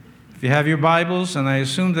If you have your Bibles, and I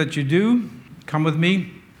assume that you do, come with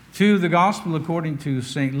me to the Gospel according to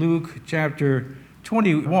St. Luke chapter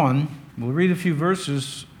 21. We'll read a few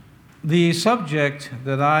verses. The subject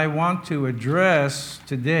that I want to address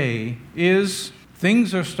today is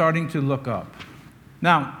things are starting to look up.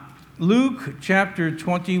 Now, Luke chapter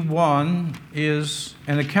 21 is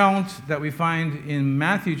an account that we find in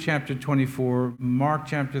Matthew chapter 24, Mark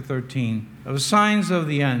chapter 13, of signs of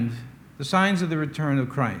the end, the signs of the return of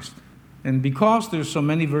Christ. And because there's so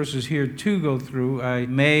many verses here to go through, I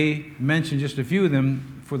may mention just a few of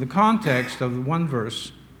them for the context of the one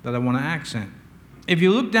verse that I want to accent. If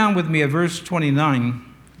you look down with me at verse 29,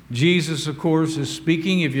 Jesus, of course, is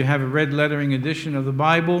speaking, if you have a red lettering edition of the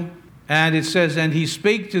Bible, and it says, "And he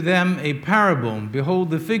spake to them a parable,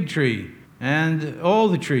 behold the fig tree, and all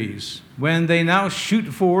the trees. When they now shoot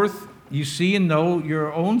forth, you see and know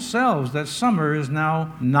your own selves that summer is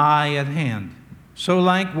now nigh at hand. So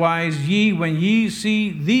likewise ye, when ye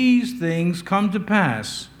see these things come to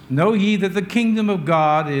pass, know ye that the kingdom of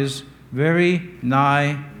God is very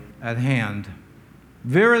nigh at hand.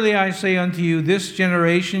 Verily I say unto you, this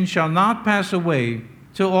generation shall not pass away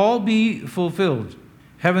till all be fulfilled.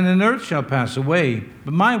 Heaven and earth shall pass away,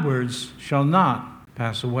 but my words shall not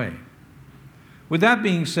pass away." With that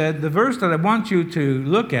being said, the verse that I want you to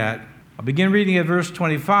look at, I'll begin reading at verse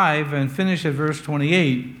 25 and finish at verse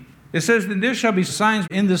 28. It says, "Then there shall be signs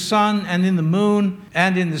in the sun and in the moon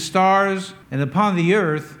and in the stars, and upon the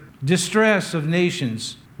earth distress of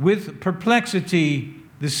nations, with perplexity,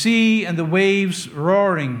 the sea and the waves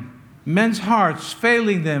roaring, men's hearts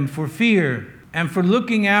failing them for fear, and for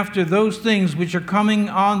looking after those things which are coming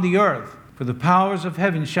on the earth. For the powers of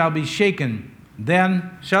heaven shall be shaken.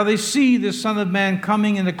 Then shall they see the Son of Man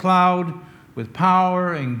coming in a cloud with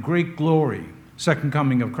power and great glory." Second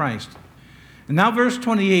coming of Christ. And now verse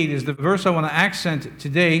 28 is the verse I want to accent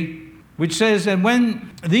today, which says, "And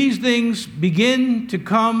when these things begin to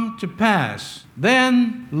come to pass,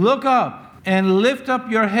 then look up and lift up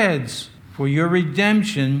your heads, for your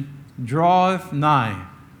redemption draweth nigh,"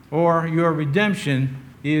 or your redemption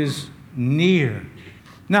is near.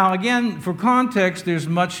 Now again, for context, there's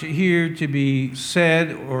much here to be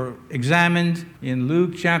said or examined in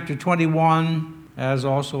Luke chapter 21, as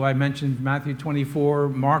also I mentioned Matthew 24,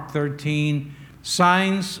 Mark 13,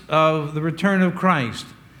 signs of the return of Christ.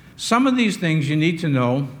 Some of these things you need to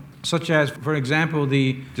know, such as, for example,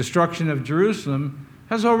 the destruction of Jerusalem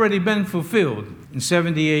has already been fulfilled. In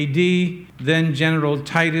 70 AD, then General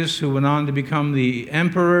Titus, who went on to become the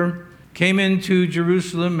emperor, came into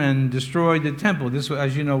Jerusalem and destroyed the temple. This,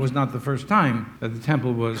 as you know, was not the first time that the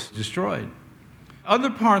temple was destroyed. Other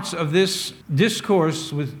parts of this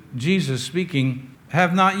discourse with Jesus speaking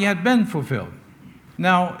have not yet been fulfilled.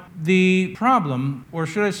 Now, the problem, or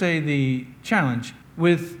should I say the challenge,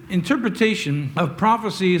 with interpretation of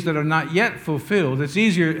prophecies that are not yet fulfilled, it's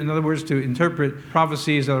easier, in other words, to interpret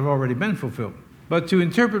prophecies that have already been fulfilled. But to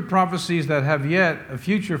interpret prophecies that have yet a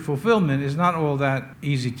future fulfillment is not all that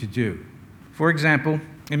easy to do. For example,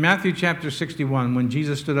 in Matthew chapter 61, when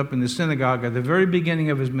Jesus stood up in the synagogue at the very beginning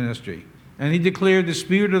of his ministry, and he declared, "The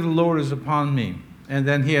Spirit of the Lord is upon me. And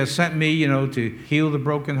then he has sent me, to heal the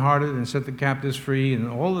brokenhearted and set the captives free," and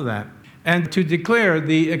all of that. And to declare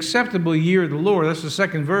the acceptable year of the Lord, that's the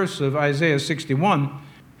second verse of Isaiah 61,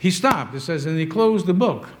 he stopped. It says, and he closed the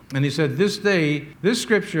book. And he said, "This day, this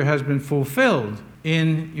scripture has been fulfilled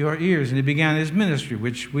in your ears." And he began his ministry,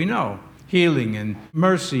 which we know, healing and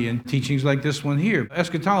mercy and teachings like this one here,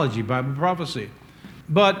 eschatology, Bible prophecy.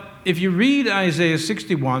 But if you read Isaiah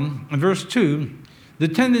 61 and verse 2, the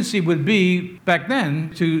tendency would be, back then,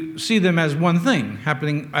 to see them as one thing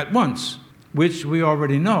happening at once, which we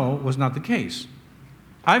already know was not the case.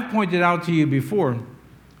 I've pointed out to you before,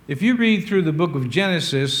 if you read through the book of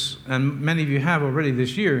Genesis, and many of you have already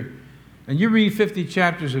this year, and you read 50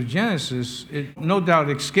 chapters of Genesis, it no doubt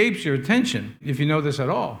escapes your attention, if you know this at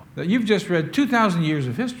all, that you've just read 2,000 years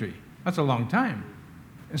of history. That's a long time.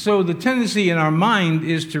 And so the tendency in our mind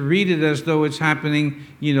is to read it as though it's happening,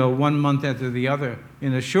 1 month after the other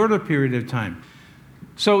in a shorter period of time.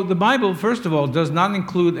 So the Bible, first of all, does not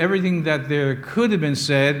include everything that there could have been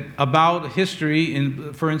said about history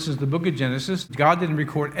in, for instance, the book of Genesis. God didn't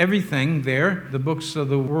record everything there. The books of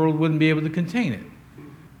the world wouldn't be able to contain it.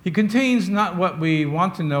 He contains not what we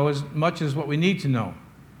want to know as much as what we need to know.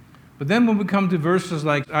 But then when we come to verses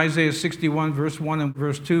like Isaiah 61, verse 1 and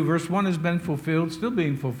verse 2, verse 1 has been fulfilled, still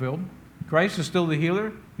being fulfilled. Christ is still the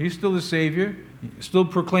healer. He's still the Savior. He's still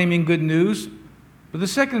proclaiming good news. But the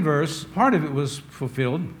second verse, part of it was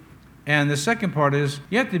fulfilled, and the second part is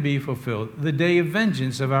yet to be fulfilled, the day of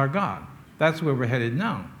vengeance of our God. That's where we're headed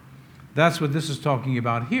now. That's what this is talking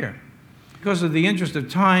about here. Because of the interest of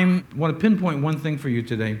time, I want to pinpoint one thing for you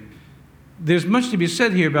today. There's much to be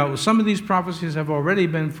said here about some of these prophecies have already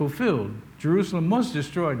been fulfilled. Jerusalem was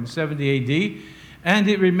destroyed in 70 A.D., and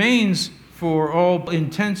it remains, for all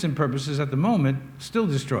intents and purposes at the moment, still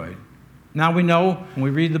destroyed. Now we know, when we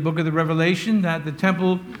read the book of the Revelation, that the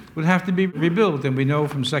temple would have to be rebuilt. And we know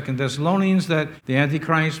from 2 Thessalonians that the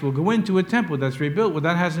Antichrist will go into a temple that's rebuilt. Well,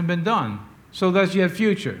 that hasn't been done. So that's yet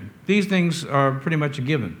future. These things are pretty much a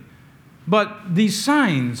given. But these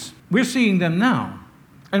signs, we're seeing them now.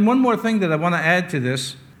 And one more thing that I want to add to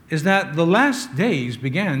this is that the last days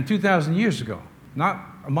began 2,000 years ago, not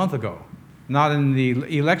a month ago, not in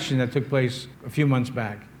the election that took place a few months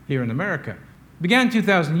back here in America. It began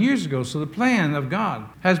 2,000 years ago, so the plan of God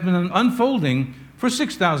has been unfolding for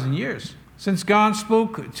 6,000 years. Since God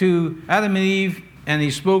spoke to Adam and Eve, and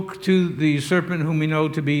he spoke to the serpent whom we know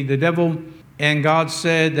to be the devil, and God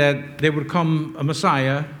said that there would come a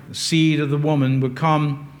Messiah, the seed of the woman would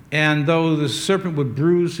come, and though the serpent would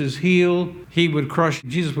bruise his heel,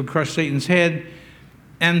 Jesus would crush Satan's head.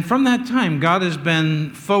 And from that time, God has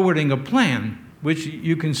been forwarding a plan, which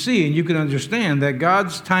you can see and you can understand that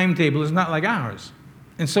God's timetable is not like ours.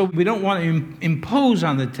 And so we don't want to impose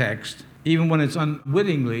on the text, even when it's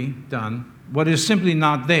unwittingly done, what is simply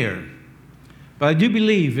not there. But I do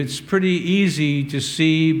believe it's pretty easy to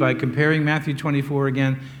see by comparing Matthew 24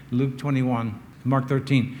 again, Luke 21, Mark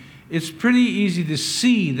 13. It's pretty easy to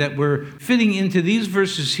see that we're fitting into these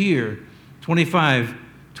verses here, 25,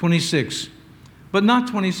 26, but not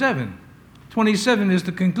 27. 27 is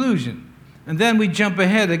the conclusion. And then we jump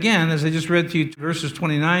ahead again, as I just read to you, verses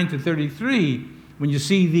 29 to 33, when you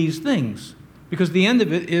see these things. Because the end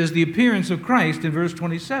of it is the appearance of Christ in verse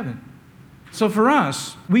 27. So for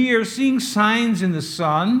us, we are seeing signs in the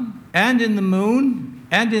sun, and in the moon,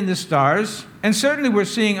 and in the stars, and certainly we're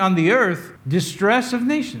seeing on the earth distress of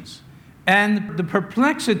nations, and the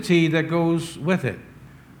perplexity that goes with it.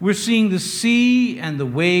 We're seeing the sea and the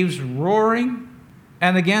waves roaring.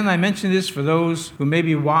 And again, I mention this for those who may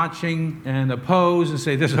be watching and oppose and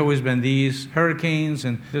say, there's always been these hurricanes,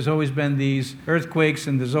 and there's always been these earthquakes,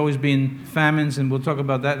 and there's always been famines, and we'll talk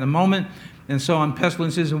about that in a moment, and so on,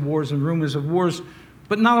 pestilences and wars and rumors of wars,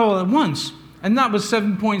 but not all at once, and not with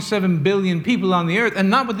 7.7 billion people on the earth, and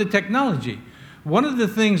not with the technology. One of the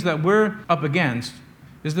things that we're up against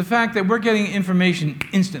is the fact that we're getting information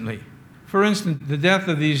instantly. For instance, the death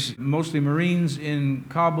of these mostly Marines in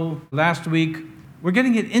Kabul last week, we're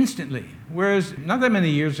getting it instantly. Whereas not that many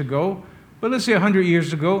years ago, but let's say 100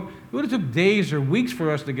 years ago, it would have took days or weeks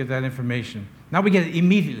for us to get that information. Now we get it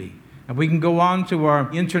immediately. And we can go on to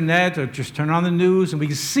our internet or just turn on the news and we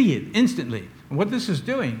can see it instantly. And what this is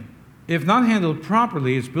doing, if not handled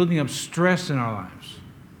properly, it's building up stress in our lives.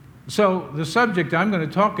 So the subject I'm going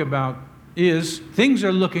to talk about is things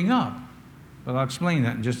are looking up. But I'll explain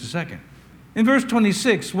that in just a second. In verse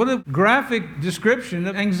 26, what a graphic description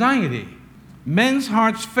of anxiety. Men's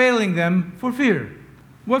hearts failing them for fear.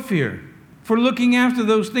 What fear? For looking after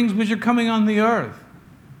those things which are coming on the earth.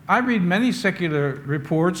 I read many secular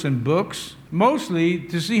reports and books, mostly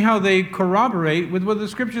to see how they corroborate with what the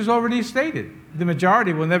Scriptures already stated. The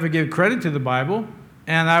majority will never give credit to the Bible,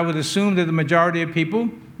 and I would assume that the majority of people,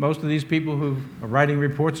 most of these people who are writing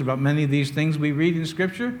reports about many of these things we read in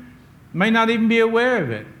Scripture, may not even be aware of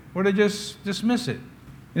it, or they just dismiss it.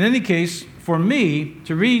 In any case, for me,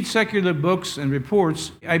 to read secular books and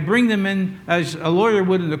reports, I bring them in as a lawyer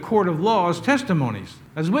would in the court of law as testimonies,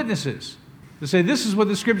 as witnesses, to say this is what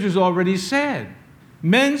the Scriptures already said.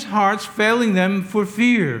 Men's hearts failing them for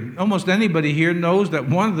fear. Almost anybody here knows that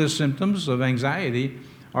one of the symptoms of anxiety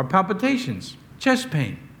are palpitations, chest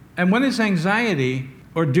pain. And when it's anxiety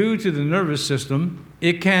or due to the nervous system,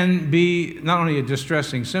 it can be not only a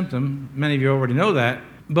distressing symptom, many of you already know that,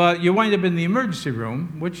 but you wind up in the emergency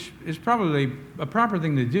room, which is probably a proper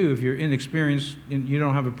thing to do if you're inexperienced and you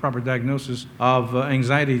don't have a proper diagnosis of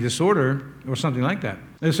anxiety disorder or something like that.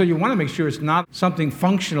 And so you want to make sure it's not something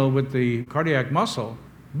functional with the cardiac muscle.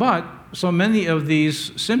 But so many of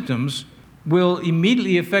these symptoms will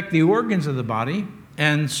immediately affect the organs of the body,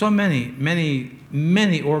 and so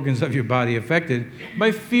many organs of your body affected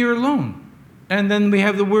by fear alone. And then we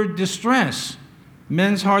have the word distress.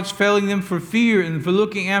 Men's hearts failing them for fear and for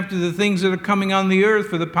looking after the things that are coming on the earth,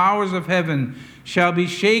 for the powers of heaven shall be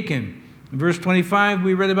shaken. In verse 25,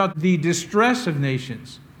 we read about the distress of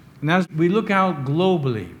nations. And as we look out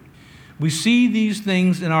globally, we see these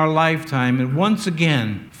things in our lifetime. And once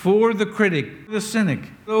again, for the critic, the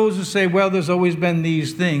cynic, those who say, well, there's always been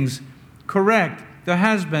these things. Correct, there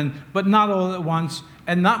has been, but not all at once,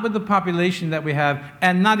 and not with the population that we have,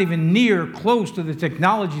 and not even near close to the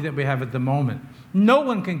technology that we have at the moment. No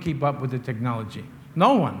one can keep up with the technology.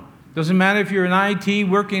 No one. Doesn't matter if you're in IT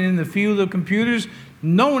working in the field of computers,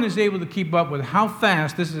 no one is able to keep up with how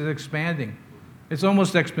fast this is expanding. It's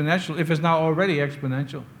almost exponential, if it's not already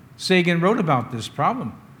exponential. Sagan wrote about this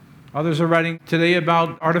problem. Others are writing today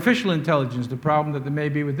about artificial intelligence, the problem that there may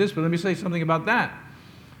be with this. But let me say something about that.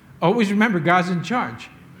 Always remember, God's in charge.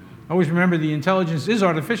 Always remember the intelligence is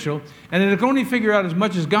artificial, and it can only figure out as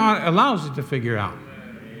much as God allows it to figure out.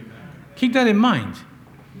 Keep that in mind.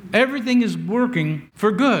 Everything is working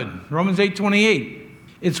for good. Romans 8:28.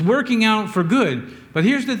 It's working out for good. But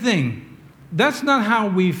here's the thing. That's not how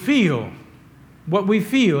we feel. What we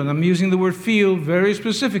feel, and I'm using the word feel very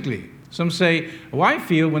specifically. Some say, oh, I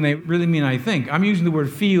feel, when they really mean I think. I'm using the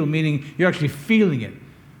word feel, meaning you're actually feeling it.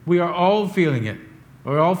 We are all feeling it.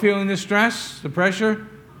 Are we all feeling the stress, the pressure?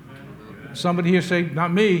 Somebody here say,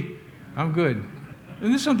 not me. I'm good.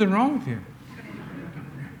 And there's something wrong with you.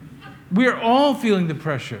 We are all feeling the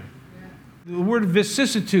pressure. The word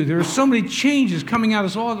vicissitude, there are so many changes coming at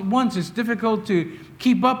us all at once. It's difficult to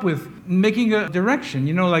keep up with making a direction.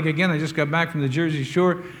 You know, like again, I just got back from the Jersey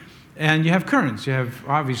Shore, and you have currents. You have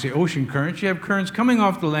obviously ocean currents. You have currents coming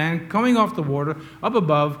off the land, coming off the water, up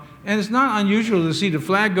above, and it's not unusual to see the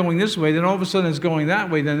flag going this way, then all of a sudden it's going that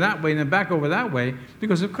way, then back over that way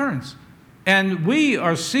because of currents. And we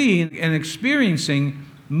are seeing and experiencing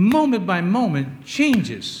moment by moment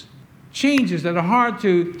changes that are hard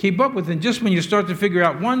to keep up with. And just when you start to figure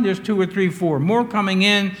out one, there's two or three, four more coming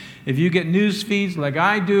in. If you get news feeds like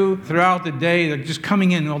I do throughout the day, they're just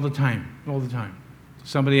coming in all the time.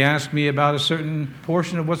 Somebody asked me about a certain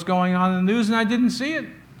portion of what's going on in the news, and I didn't see it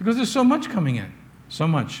because there's so much coming in, so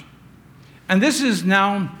much. And this is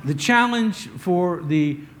now the challenge for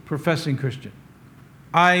the professing Christian.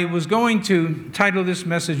 I was going to title this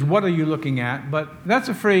message, What Are You Looking At? But that's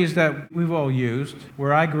a phrase that we've all used.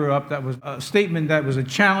 Where I grew up, that was a statement that was a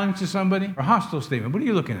challenge to somebody, a hostile statement. What are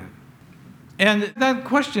you looking at? And that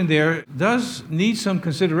question there does need some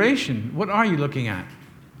consideration. What are you looking at?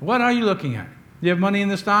 What are you looking at? Do you have money in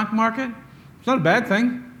the stock market? It's not a bad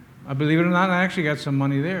thing. I believe it or not, I actually got some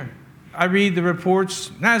money there. I read the reports,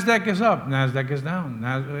 NASDAQ is up, NASDAQ is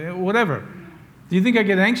down, whatever. Do you think I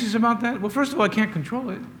get anxious about that? Well, first of all, I can't control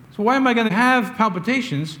it. So why am I going to have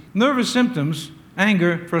palpitations, nervous symptoms,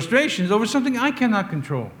 anger, frustrations over something I cannot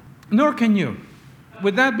control? Nor can you.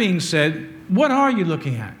 With that being said, what are you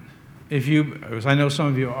looking at? As I know some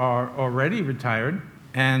of you are already retired,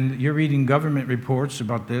 and you're reading government reports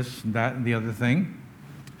about this and that and the other thing,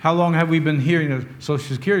 how long have we been hearing that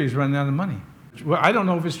Social Security is running out of money? Well, I don't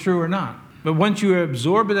know if it's true or not. But once you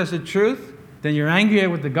absorb it as a truth, then you're angry at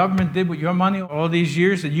what the government did with your money all these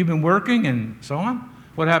years that you've been working and so on.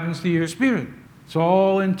 What happens to your spirit? It's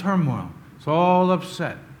all in turmoil. It's all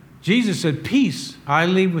upset. Jesus said, peace I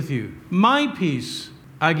leave with you. My peace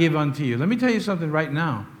I give unto you. Let me tell you something right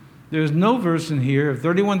now. There's no verse in here of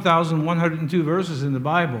 31,102 verses in the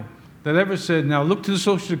Bible that ever said, now look to the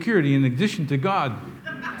Social Security in addition to God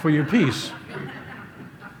for your peace.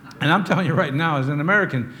 And I'm telling you right now, as an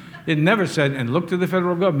American, it never said, and look to the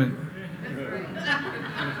federal government.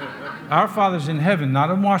 Our Father's in heaven, not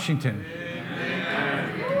in Washington.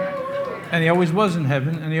 And he always was in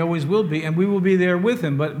heaven, and he always will be, and we will be there with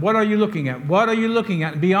him. But what are you looking at? What are you looking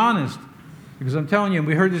at? Be honest. Because I'm telling you, and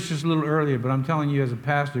we heard this just a little earlier, but I'm telling you as a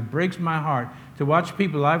pastor, it breaks my heart to watch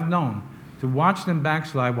people I've known, to watch them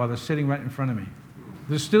backslide while they're sitting right in front of me.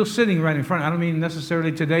 They're still sitting right in front. I don't mean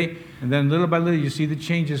necessarily today, and then little by little you see the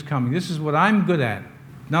changes coming. This is what I'm good at.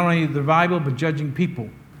 Not only the Bible, but judging people.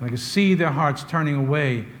 I can see their hearts turning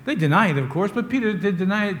away. They deny it, of course, but Peter did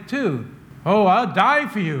deny it too. Oh, I'll die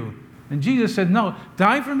for you. And Jesus said, no,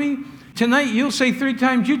 die for me? Tonight you'll say 3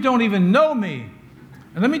 times, you don't even know me.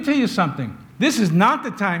 And let me tell you something. This is not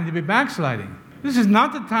the time to be backsliding. This is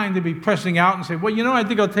not the time to be pressing out and say, well, you know, I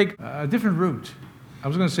think I'll take a different route. I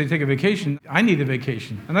was going to say take a vacation. I need a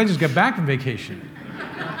vacation. And I just got back from vacation.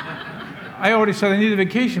 I already said I need a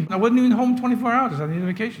vacation. I wasn't even home 24 hours. I needed a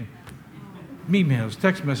vacation. Emails,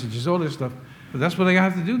 text messages, all this stuff. But that's what I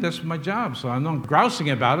have to do. That's my job. So I'm not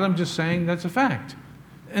grousing about it. I'm just saying that's a fact.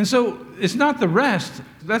 And so it's not the rest.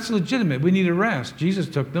 That's legitimate. We need a rest. Jesus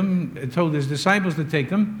took them and told his disciples to take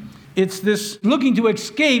them. It's this looking to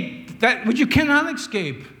escape that which you cannot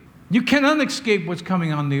escape. You cannot escape what's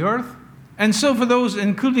coming on the earth. And so for those,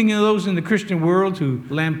 including those in the Christian world who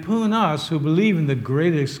lampoon us, who believe in the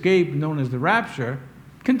great escape known as the rapture,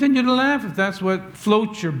 continue to laugh if that's what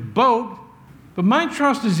floats your boat. But my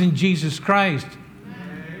trust is in Jesus Christ.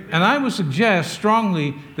 And I would suggest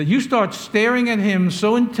strongly that you start staring at him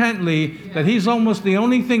so intently that he's almost the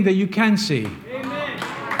only thing that you can see. Amen.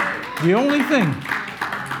 The only thing.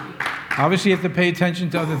 Obviously, you have to pay attention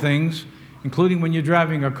to other things, including when you're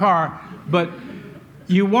driving a car. But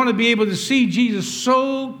you want to be able to see Jesus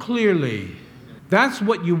so clearly. That's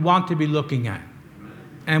what you want to be looking at.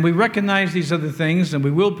 And we recognize these other things, and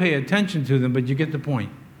we will pay attention to them, but you get the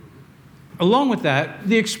point. Along with that,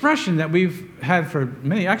 the expression that we've had for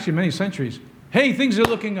many centuries, hey, things are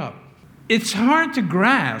looking up. It's hard to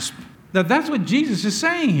grasp that that's what Jesus is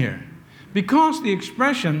saying here. Because the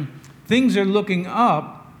expression, things are looking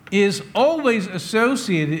up, is always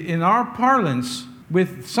associated in our parlance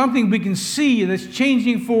with something we can see that's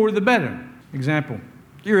changing for the better. Example,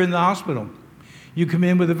 you're in the hospital. You come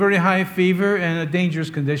in with a very high fever and a dangerous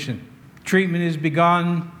condition. Treatment is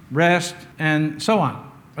begun, rest, and so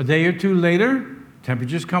on. A day or two later,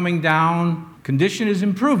 temperature's coming down, condition is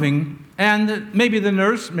improving, and maybe the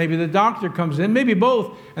nurse, maybe the doctor comes in, maybe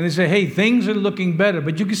both, and they say, hey, things are looking better,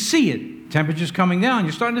 but you can see it. Temperature's coming down.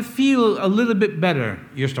 You're starting to feel a little bit better.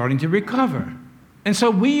 You're starting to recover. And so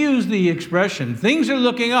we use the expression, things are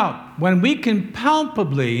looking up, when we can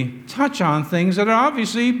palpably touch on things that are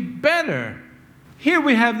obviously better. Here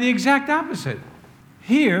we have the exact opposite.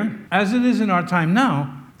 Here, as it is in our time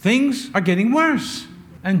now, things are getting worse.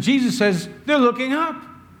 And Jesus says, they're looking up.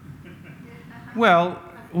 Well,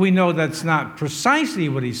 we know that's not precisely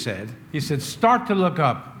what he said. He said, start to look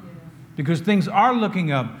up. Because things are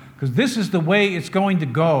looking up. Because this is the way it's going to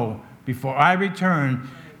go before I return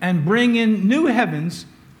and bring in new heavens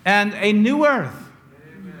and a new earth.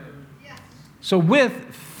 So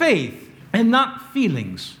with faith and not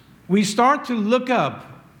feelings, we start to look up,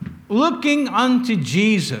 looking unto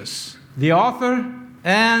Jesus, the author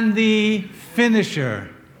and the finisher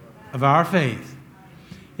of our faith.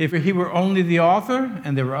 If he were only the author,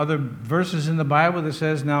 and there were other verses in the Bible that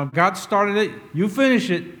says, now God started it, you finish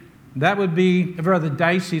it, that would be a rather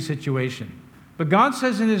dicey situation. But God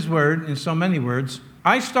says in his word, in so many words,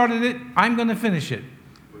 I started it, I'm going to finish it.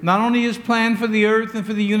 Not only his plan for the earth and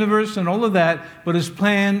for the universe and all of that, but his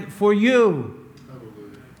plan for you.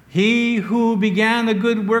 He who began a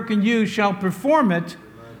good work in you shall perform it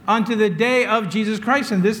unto the day of Jesus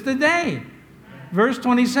Christ. And this is the day. Verse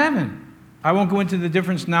 27. I won't go into the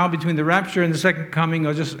difference now between the rapture and the second coming.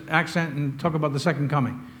 I'll just accent and talk about the second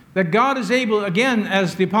coming. That God is able, again,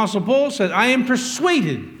 as the Apostle Paul said, I am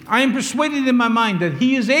persuaded in my mind that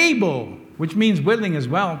he is able, which means willing as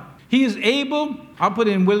well. He is able, I'll put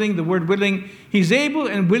in willing, the word willing. He's able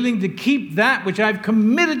and willing to keep that which I've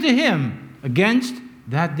committed to him against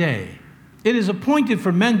that day. It is appointed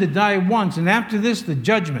for men to die once, and after this, the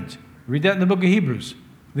judgment. Read that in the book of Hebrews.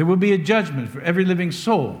 There will be a judgment for every living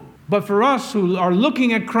soul. But for us who are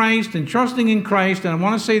looking at Christ and trusting in Christ, and I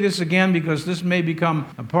want to say this again because this may become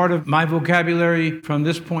a part of my vocabulary from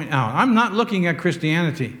this point out. I'm not looking at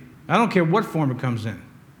Christianity. I don't care what form it comes in.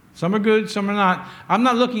 Some are good, some are not. I'm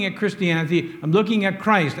not looking at Christianity. I'm looking at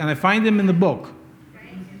Christ, and I find him in the book.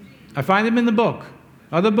 I find him in the book.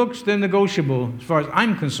 Other books, they're negotiable as far as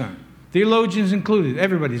I'm concerned. Theologians included.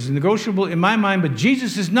 Everybody's negotiable in my mind, but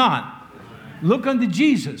Jesus is not. Look unto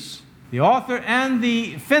Jesus, the author and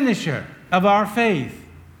the finisher of our faith.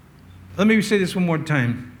 Let me say this one more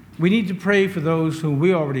time. We need to pray for those who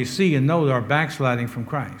we already see and know are backsliding from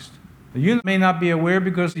Christ. You may not be aware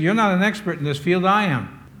because you're not an expert in this field. I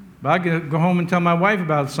am. But I can go home and tell my wife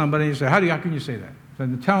about somebody and say, how can you say that? So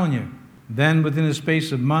I'm telling you. Then within a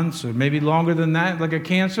space of months or maybe longer than that, like a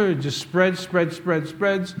cancer, it just spreads.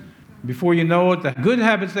 Before you know it, the good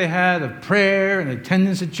habits they had of prayer and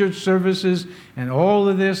attendance at church services and all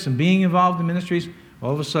of this and being involved in ministries,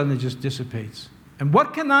 all of a sudden it just dissipates. And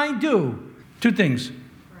what can I do? Two things.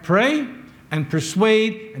 Pray and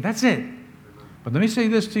persuade, and that's it. But let me say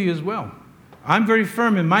this to you as well. I'm very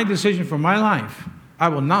firm in my decision for my life. I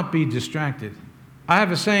will not be distracted. I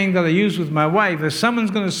have a saying that I use with my wife. If someone's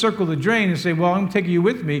going to circle the drain and say, well, I'm taking you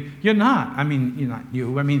with me, you're not. I mean, you're not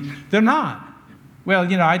you. I mean, they're not. Well,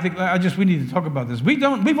 I think we need to talk about this. We've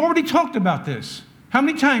already talked about this. How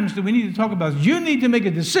many times do we need to talk about this? You need to make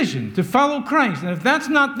a decision to follow Christ. And if that's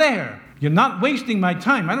not there, you're not wasting my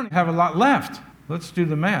time. I don't have a lot left. Let's do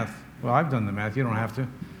the math. Well, I've done the math. You don't have to.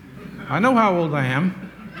 I know how old I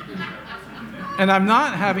am. And I'm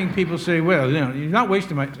not having people say, well, you're not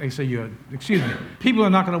wasting my time. I say, excuse me. People are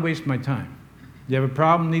not going to waste my time. You have a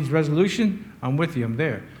problem, needs resolution? I'm with you. I'm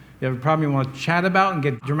there. You have a problem you want to chat about and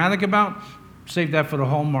get dramatic about? Save that for the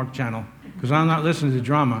Hallmark Channel, because I'm not listening to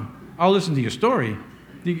drama. I'll listen to your story.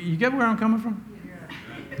 You get where I'm coming from?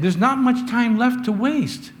 There's not much time left to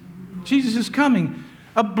waste. Jesus is coming.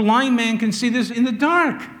 A blind man can see this in the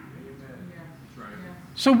dark.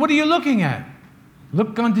 So what are you looking at?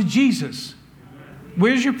 Look unto Jesus.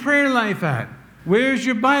 Where's your prayer life at? Where's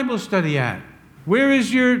your Bible study at? Where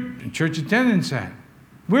is your church attendance at?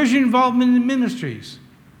 Where's your involvement in ministries?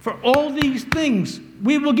 For all these things,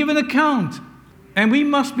 we will give an account. And we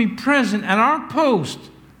must be present at our post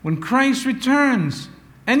when Christ returns.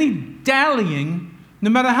 Any dallying, no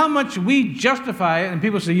matter how much we justify it, and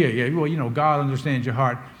people say, well, God understands your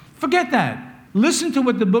heart. Forget that. Listen to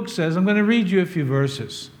what the book says. I'm going to read you a few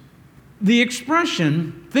verses. The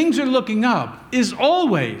expression, things are looking up, is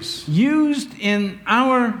always used in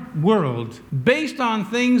our world based on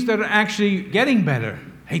things that are actually getting better.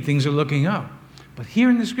 Hey, things are looking up. But here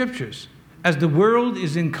in the scriptures, as the world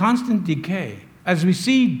is in constant decay, as we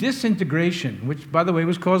see disintegration, which, by the way,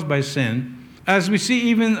 was caused by sin, as we see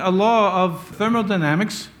even a law of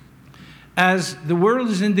thermodynamics, as the world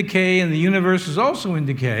is in decay and the universe is also in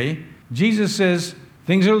decay, Jesus says,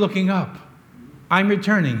 things are looking up. I'm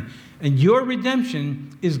returning. And your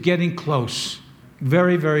redemption is getting close.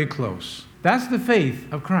 Very, very close. That's the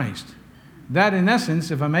faith of Christ. That, in essence,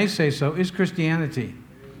 if I may say so, is Christianity.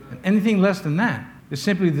 And anything less than that is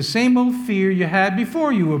simply the same old fear you had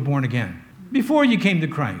before you were born again, before you came to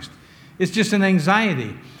Christ. It's just an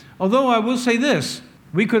anxiety. Although I will say this,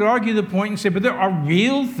 we could argue the point and say, but there are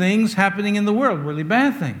real things happening in the world, really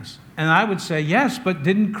bad things. And I would say, yes, but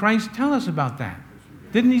didn't Christ tell us about that?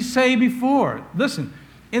 Didn't he say before? Listen,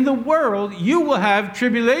 in the world, you will have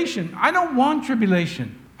tribulation. I don't want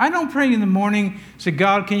tribulation. I don't pray in the morning, say,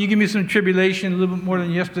 God, can you give me some tribulation, a little bit more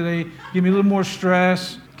than yesterday? Give me a little more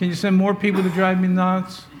stress. Can you send more people to drive me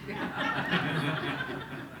nuts?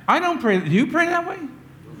 I don't pray. Do you pray that way?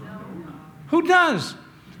 Who does?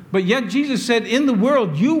 But yet Jesus said, in the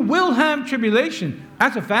world, you will have tribulation.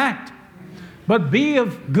 That's a fact. But be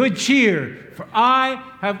of good cheer, for I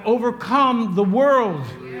have overcome the world.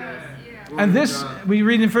 And this, we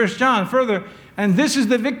read in 1 John further, and this is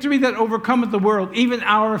the victory that overcometh the world, even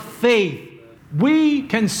our faith. We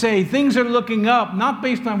can say things are looking up, not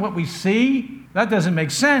based on what we see. That doesn't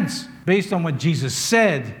make sense. Based on what Jesus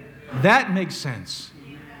said, that makes sense.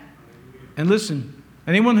 And listen,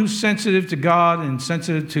 anyone who's sensitive to God and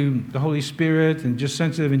sensitive to the Holy Spirit and just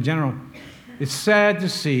sensitive in general, it's sad to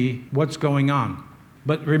see what's going on.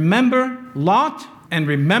 But remember Lot and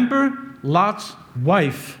remember Lot's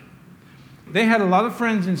wife. They had a lot of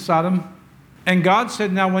friends in Sodom. And God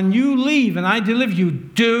said, now when you leave and I deliver you,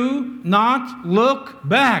 do not look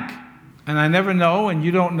back. And I never know, and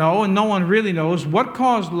you don't know, and no one really knows what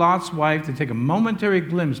caused Lot's wife to take a momentary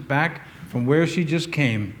glimpse back from where she just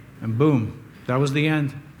came. And boom, that was the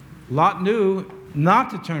end. Lot knew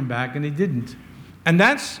not to turn back, and he didn't. And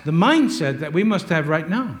that's the mindset that we must have right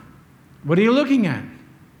now. What are you looking at?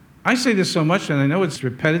 I say this so much, and I know it's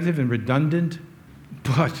repetitive and redundant,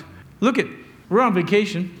 but look at, we're on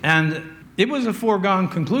vacation, and it was a foregone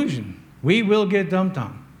conclusion. We will get dumped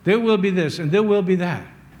on. There will be this, and there will be that.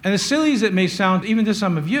 And as silly as it may sound, even to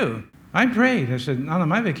some of you, I prayed. I said, not on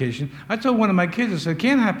my vacation. I told one of my kids, I said, it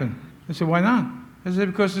can't happen. I said, why not? I said,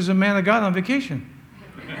 because there's a man of God on vacation.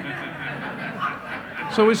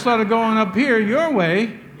 So we started going up here your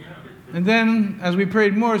way. And then as we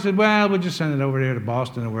prayed more, I said, well, we'll just send it over there to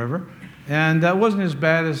Boston or wherever. And that wasn't as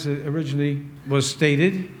bad as it originally was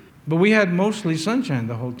stated. But we had mostly sunshine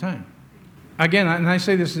the whole time. Again, and I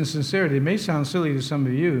say this in sincerity, it may sound silly to some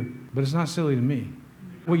of you, but it's not silly to me.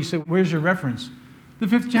 Well, you say, where's your reference? The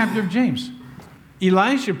 5th chapter of James.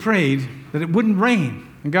 Elisha prayed that it wouldn't rain.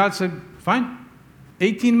 And God said, fine.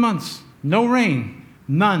 18 months, no rain,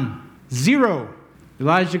 none, 0.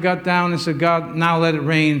 Elijah got down and said, God, now let it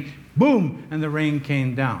rain. Boom, and the rain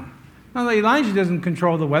came down. Now, Elijah doesn't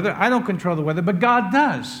control the weather. I don't control the weather, but God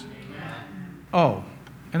does. Oh,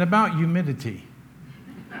 and about humidity.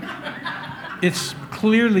 It's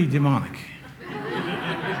clearly demonic.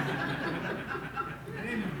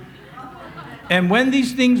 And when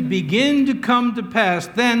these things begin to come to pass,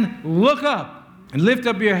 then look up and lift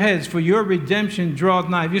up your heads, for your redemption draweth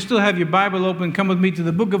nigh. If you still have your Bible open, come with me to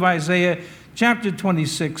the book of Isaiah, chapter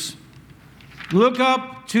 26. Look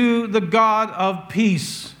up to the God of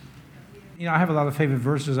peace. You know, I have a lot of favorite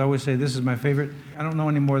verses. I always say this is my favorite. I don't know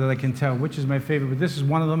anymore that I can tell which is my favorite, but this is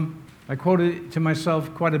one of them. I quote it to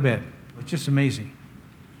myself quite a bit. It's just amazing.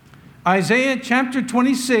 Isaiah chapter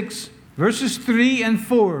 26, verses 3 and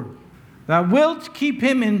 4. Thou wilt keep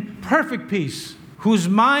him in perfect peace, whose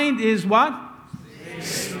mind is what?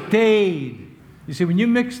 Stayed. You see, when you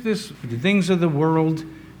mix this with the things of the world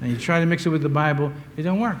and you try to mix it with the Bible, it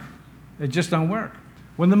don't work. It just don't work.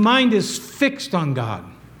 When the mind is fixed on God,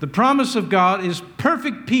 the promise of God is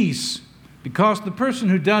perfect peace because the person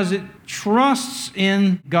who does it trusts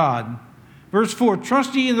in God. Verse 4,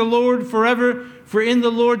 trust ye in the Lord forever, for in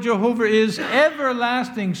the Lord Jehovah is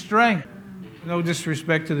everlasting strength. No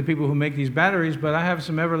disrespect to the people who make these batteries, but I have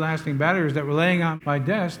some everlasting batteries that were laying on my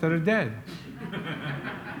desk that are dead.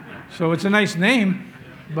 So it's a nice name,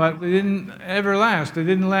 but they didn't ever last. They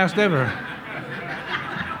didn't last ever.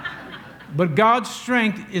 But God's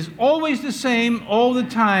strength is always the same all the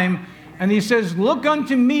time. And he says, look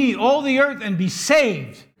unto me, all the earth, and be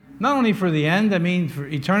saved. Not only for the end, I mean for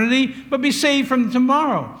eternity, but be saved from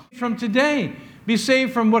tomorrow, from today. Be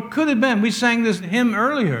saved from what could have been. We sang this hymn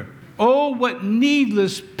earlier. Oh, what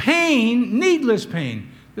needless pain, needless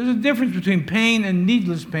pain. There's a difference between pain and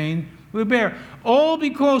needless pain we bear. All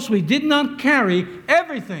because we did not carry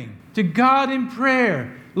everything to God in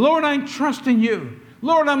prayer. Lord, I trust in you.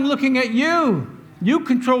 Lord, I'm looking at you. You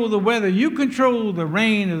control the weather. You control the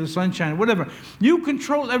rain or the sunshine, whatever. You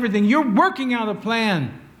control everything. You're working out a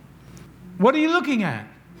plan. What are you looking at?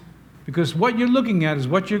 Because what you're looking at is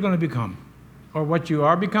what you're going to become, or what you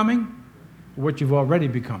are becoming, or what you've already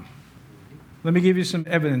become. Let me give you some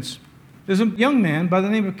evidence. There's a young man by the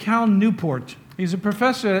name of Cal Newport. He's a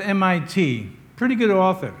professor at MIT. Pretty good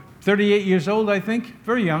author. 38 years old, I think.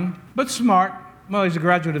 Very young, but smart. Well, he's a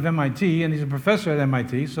graduate of MIT, and he's a professor at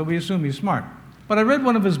MIT, so we assume he's smart. But I read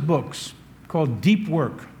one of his books called Deep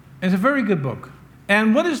Work. It's a very good book.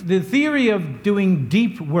 And what is the theory of doing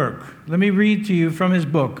deep work? Let me read to you from his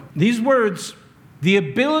book. These words, the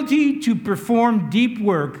ability to perform deep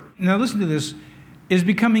work, now listen to this, is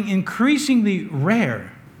becoming increasingly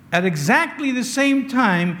rare. At exactly the same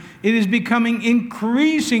time, it is becoming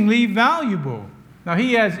increasingly valuable. Now,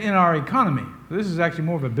 he adds in our economy. This is actually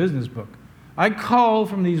more of a business book. I cull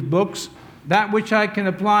from these books that which I can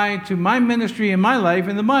apply to my ministry and my life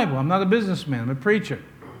in the Bible. I'm not a businessman, I'm a preacher.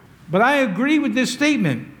 But I agree with this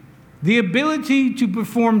statement. The ability to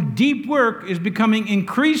perform deep work is becoming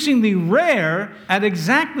increasingly rare. At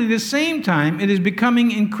exactly the same time, it is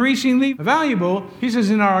becoming increasingly valuable, he says,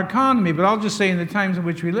 in our economy, but I'll just say in the times in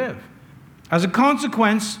which we live. As a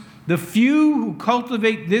consequence, the few who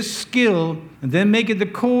cultivate this skill and then make it the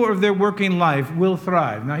core of their working life will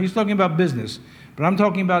thrive. Now, he's talking about business, but I'm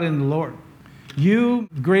talking about in the Lord. You,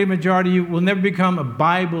 the great majority of you, will never become a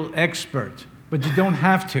Bible expert, but you don't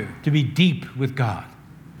have to be deep with God.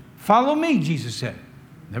 Follow me, Jesus said.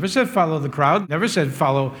 Never said follow the crowd. Never said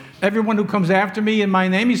follow everyone who comes after me in my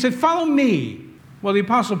name. He said follow me. Well, the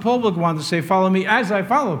Apostle Paul would want to say follow me as I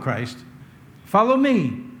follow Christ. Follow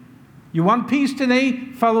me. You want peace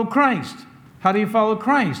today? Follow Christ. How do you follow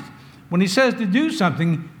Christ? When he says to do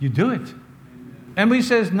something, you do it. And when he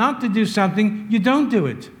says not to do something, you don't do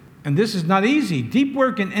it. And this is not easy. Deep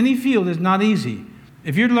work in any field is not easy.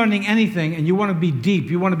 If you're learning anything and you want to be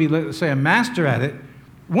deep, you want to be, let's say, a master at it,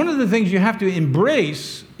 one of the things you have to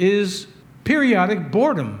embrace is periodic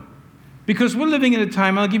boredom. Because we're living in a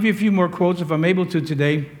time, I'll give you a few more quotes if I'm able to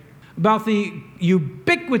today, about the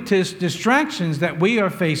ubiquitous distractions that we are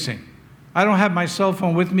facing. I don't have my cell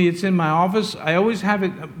phone with me. It's in my office. I always have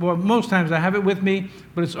it, well, most times I have it with me,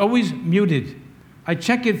 but it's always muted. I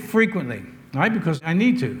check it frequently, right? Because I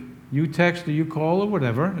need to. You text or you call or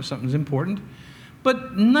whatever, if something's important.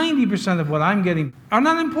 But 90% of what I'm getting are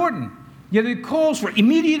not important. Yet it calls for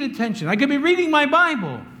immediate attention. I could be reading my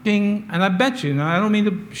Bible, ding, and I bet you, now I don't mean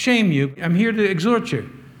to shame you, I'm here to exhort you.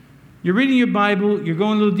 You're reading your Bible, you're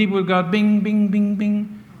going a little deeper with God, bing, bing, bing,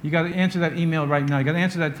 bing. You got to answer that email right now. You got to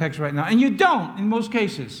answer that text right now. And you don't, in most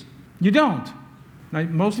cases. You don't. Now,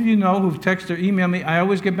 most of you know who've texted or emailed me, I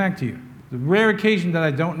always get back to you. The rare occasion that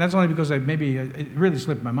I don't, and that's only because it really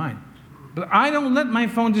slipped my mind. But I don't let my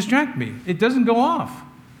phone distract me. It doesn't go off.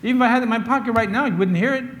 Even if I had it in my pocket right now, you wouldn't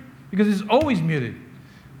hear it because it's always muted.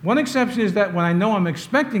 One exception is that when I know I'm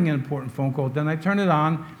expecting an important phone call, then I turn it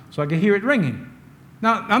on so I can hear it ringing.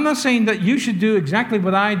 Now, I'm not saying that you should do exactly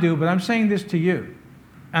what I do, but I'm saying this to you.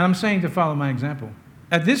 And I'm saying to follow my example.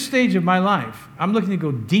 At this stage of my life, I'm looking to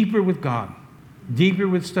go deeper with God, deeper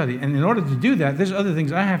with study. And in order to do that, there's other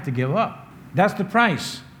things I have to give up. That's the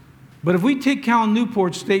price. But if we take Cal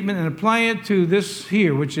Newport's statement and apply it to this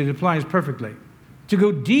here, which it applies perfectly, to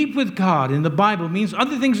go deep with God in the Bible means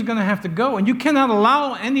other things are going to have to go. And you cannot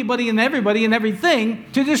allow anybody and everybody and everything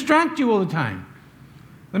to distract you all the time.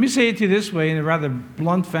 Let me say it to you this way in a rather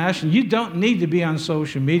blunt fashion. You don't need to be on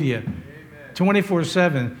social media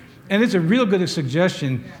 24/7. And it's a real good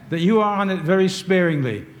suggestion that you are on it very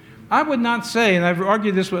sparingly. I would not say, and I've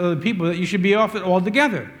argued this with other people, that you should be off it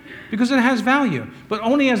altogether because it has value, but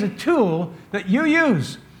only as a tool that you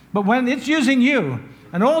use. But when it's using you,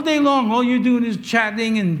 and all day long, all you're doing is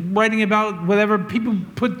chatting and writing about whatever, people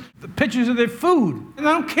put the pictures of their food, and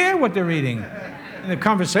I don't care what they're eating. In the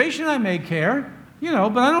conversation, I may care,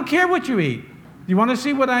 but I don't care what you eat. You want to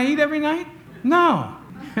see what I eat every night? No.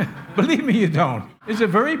 Believe me, you don't. It's a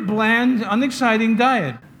very bland, unexciting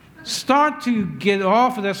diet. Start to get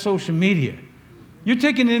off of that social media. You're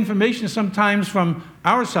taking information sometimes from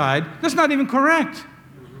our side that's not even correct.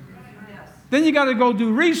 Then you got to go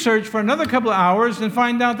do research for another couple of hours and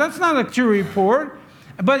find out that's not a true report.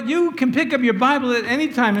 But you can pick up your Bible at any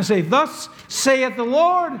time and say, "Thus saith the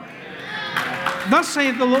Lord." Thus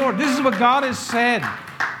saith the Lord. This is what God has said.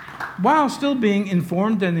 While still being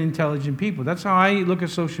informed and intelligent people. That's how I look at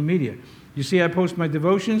social media. You see, I post my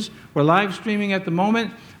devotions. We're live streaming at the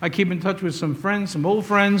moment. I keep in touch with some friends, some old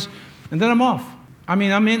friends, and then I'm off. I'm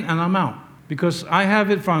in and I'm out. Because I have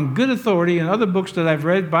it from good authority and other books that I've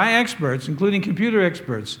read by experts, including computer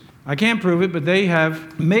experts. I can't prove it, but they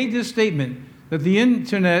have made this statement that the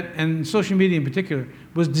internet and social media in particular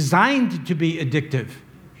was designed to be addictive.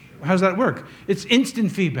 How does that work? It's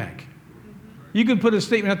instant feedback. You can put a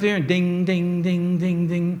statement out there and ding, ding, ding, ding,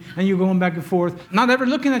 ding, and you're going back and forth, not ever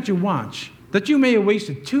looking at your watch, that you may have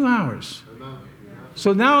wasted 2 hours.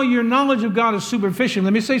 So now your knowledge of God is superficial.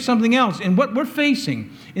 Let me say something else. In what we're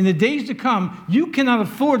facing, in the days to come, you cannot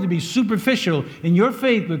afford to be superficial in your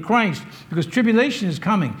faith with Christ because tribulation is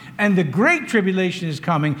coming, and the great tribulation is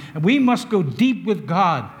coming, and we must go deep with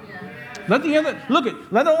God. Let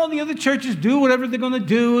all the other churches do whatever they're going to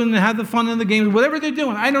do and have the fun in the games, whatever they're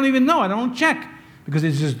doing. I don't even know. I don't check because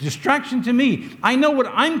it's a distraction to me. I know what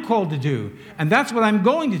I'm called to do, and that's what I'm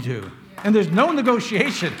going to do. And there's no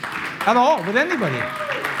negotiation at all with anybody.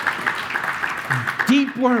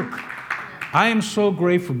 Deep work. I am so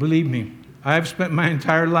grateful, believe me. I have spent my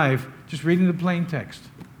entire life just reading the plain text,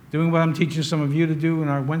 doing what I'm teaching some of you to do in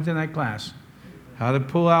our Wednesday night class. How to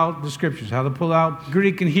pull out the scriptures, how to pull out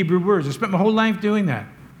Greek and Hebrew words. I spent my whole life doing that.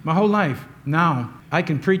 My whole life. Now, I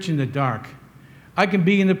can preach in the dark. I can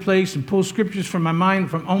be in a place and pull scriptures from my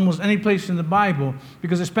mind from almost any place in the Bible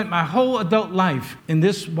because I spent my whole adult life in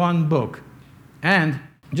this one book. And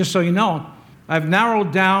just so you know, I've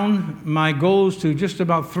narrowed down my goals to just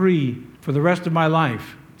about 3 for the rest of my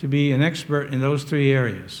life to be an expert in those 3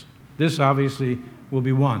 areas. This obviously will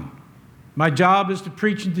be one. My job is to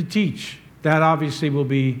preach and to teach. That obviously will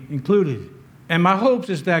be included. And my hopes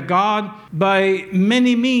is that God, by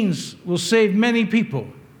many means, will save many people.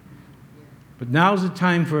 But now's the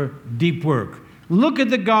time for deep work. Look at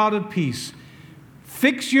the God of peace.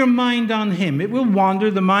 Fix your mind on Him. It will wander.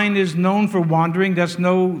 The mind is known for wandering. That's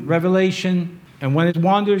no revelation. And when it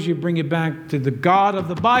wanders, you bring it back to the God of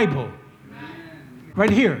the Bible. Right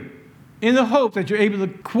here. In the hope that you're able to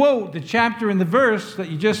quote the chapter and the verse that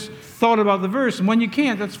you just thought about the verse. And when you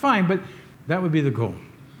can't, that's fine. But that would be the goal.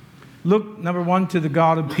 Look, number 1, to the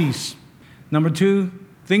God of peace. Number 2,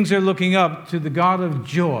 things are looking up to the God of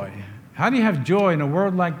joy. How do you have joy in a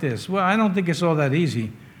world like this? Well, I don't think it's all that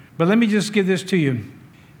easy. But let me just give this to you.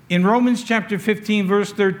 In Romans chapter 15,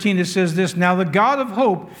 verse 13, it says this, "Now the God of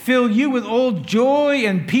hope fill you with all joy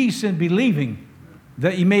and peace in believing,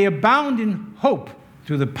 that you may abound in hope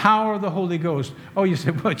through the power of the Holy Ghost." Oh, you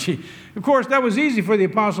said, well, gee. Of course, that was easy for the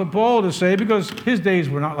Apostle Paul to say because his days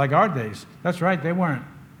were not like our days. That's right, they weren't.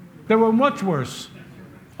 They were much worse.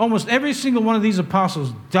 Almost every single one of these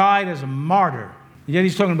apostles died as a martyr. Yet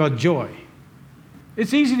he's talking about joy.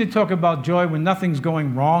 It's easy to talk about joy when nothing's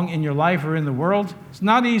going wrong in your life or in the world. It's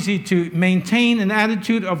not easy to maintain an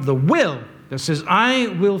attitude of the will that says, I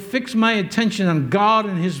will fix my attention on God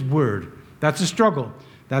and His Word. That's a struggle.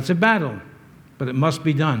 That's a battle. But it must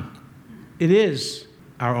be done. It is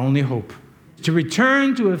our only hope. To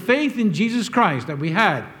return to a faith in Jesus Christ that we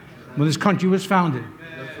had when this country was founded.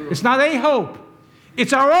 It's not a hope.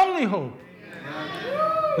 It's our only hope.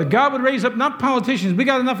 That God would raise up, not politicians. We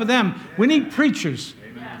got enough of them. We need preachers.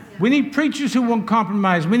 We need preachers who won't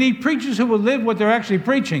compromise. We need preachers who will live what they're actually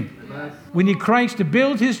preaching. We need Christ to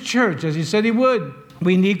build His church as He said He would.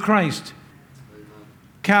 We need Christ.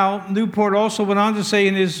 Cal Newport also went on to say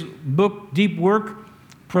in his book, Deep Work,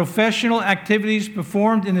 professional activities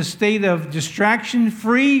performed in a state of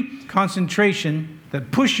distraction-free concentration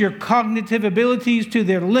that push your cognitive abilities to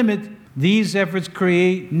their limit. These efforts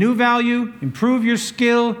create new value, improve your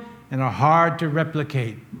skill, and are hard to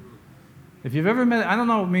replicate. If you've ever met, I don't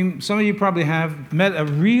know, I mean, some of you probably have met a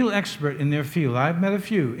real expert in their field. I've met a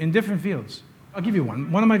few in different fields. I'll give you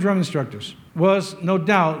one. One of my drum instructors was, no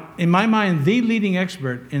doubt, in my mind, the leading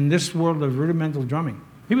expert in this world of rudimental drumming.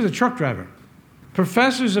 He was a truck driver.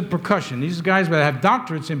 Professors of percussion, these guys that have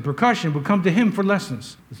doctorates in percussion, would come to him for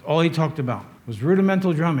lessons. That's all he talked about, was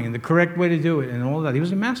rudimental drumming and the correct way to do it and all that. He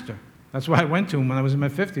was a master. That's why I went to him when I was in my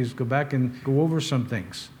 50s, go back and go over some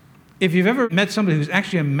things. If you've ever met somebody who's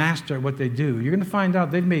actually a master at what they do, you're going to find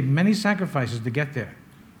out they've made many sacrifices to get there.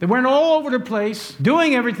 They weren't all over the place,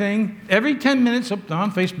 doing everything, every 10 minutes, up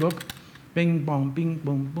on Facebook, Bing, boom, bing,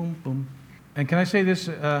 boom, boom, boom. And can I say this?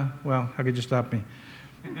 Well, how could you stop me?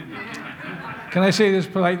 Can I say this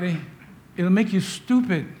politely? It'll make you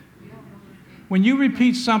stupid. When you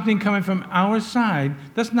repeat something coming from our side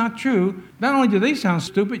that's not true, not only do they sound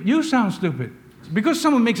stupid, you sound stupid. Because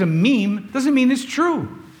someone makes a meme doesn't mean it's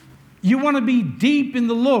true. You want to be deep in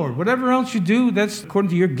the Lord. Whatever else you do, that's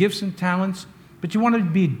according to your gifts and talents. But you want to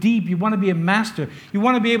be deep. You want to be a master. You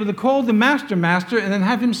want to be able to call the master, master, and then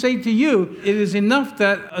have him say to you, it is enough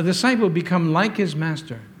that a disciple become like his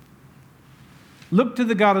master. Look to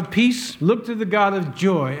the God of peace. Look to the God of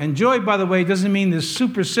joy. And joy, by the way, doesn't mean this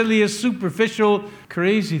supercilious, superficial,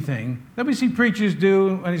 crazy thing that we see preachers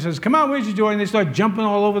do. And he says, come on, where's your joy? And they start jumping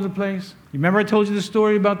all over the place. You remember I told you the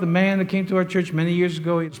story about the man that came to our church many years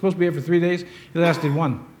ago? He was supposed to be here for 3 days. He lasted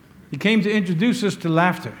 1. He came to introduce us to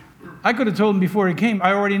laughter. I could have told him before he came,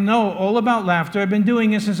 I already know all about laughter. I've been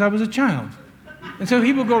doing it since I was a child. And so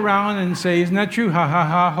he would go around and say, isn't that true? Ha, ha,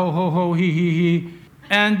 ha, ho, ho, ho, he, he.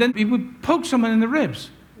 And then he would poke someone in the ribs.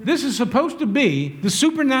 This is supposed to be the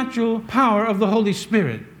supernatural power of the Holy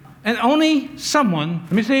Spirit. And only someone,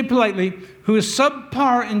 let me say it politely, who is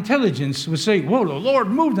subpar intelligence would say, whoa, the Lord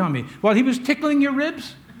moved on me. While he was tickling your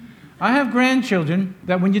ribs. I have grandchildren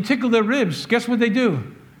that when you tickle their ribs, guess what they do?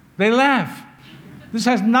 They laugh. This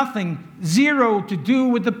has nothing, zero to do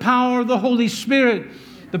with the power of the Holy Spirit.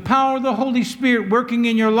 The power of the Holy Spirit working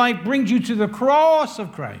in your life brings you to the cross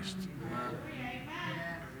of Christ,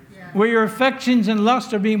 where your affections and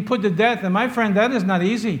lusts are being put to death. And my friend, that is not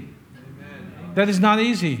easy. That is not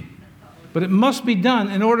easy. But it must be done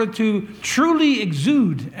in order to truly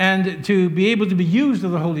exude and to be able to be used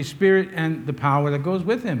of the Holy Spirit and the power that goes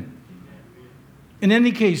with him. In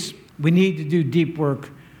any case, we need to do deep work.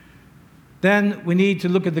 Then we need to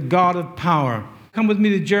look at the God of power. Come with me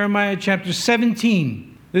to Jeremiah chapter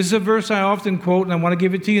 17. This is a verse I often quote, and I want to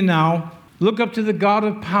give it to you now. Look up to the God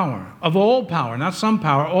of power, of all power, not some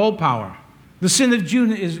power, all power. The sin of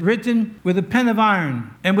Judah is written with a pen of iron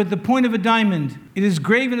and with the point of a diamond. It is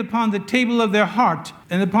graven upon the table of their heart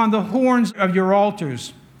and upon the horns of your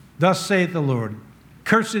altars. Thus saith the Lord,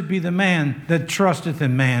 cursed be the man that trusteth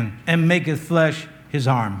in man and maketh flesh his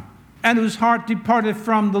arm, and whose heart departeth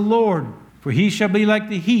from the Lord. For he shall be like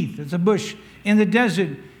the heath, as a bush in the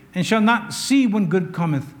desert, and shall not see when good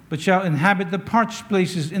cometh, but shall inhabit the parched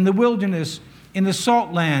places in the wilderness, in the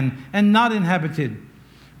salt land, and not inhabited.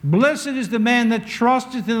 Blessed is the man that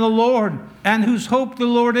trusteth in the Lord, and whose hope the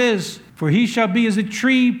Lord is. For he shall be as a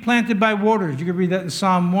tree planted by waters. You can read that in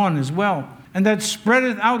Psalm 1 as well. And that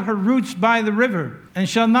spreadeth out her roots by the river, and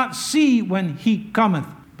shall not see when heat cometh.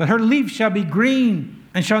 But her leaf shall be green,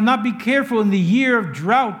 and shall not be careful in the year of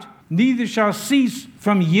drought, neither shall cease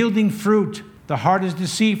from yielding fruit. The heart is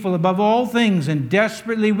deceitful above all things, and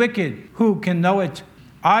desperately wicked. Who can know it?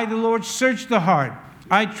 I, the Lord, search the heart.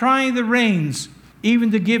 I try the reins, even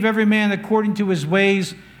to give every man according to his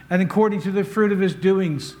ways and according to the fruit of his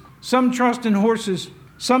doings. Some trust in horses,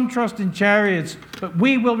 some trust in chariots, but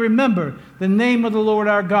we will remember the name of the Lord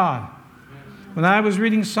our God. When I was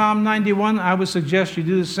reading Psalm 91, I would suggest you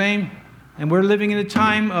do the same. And we're living in a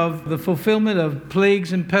time of the fulfillment of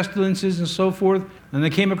plagues and pestilences and so forth. And I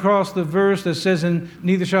came across the verse that says, and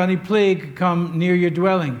neither shall any plague come near your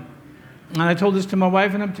dwelling. And I told this to my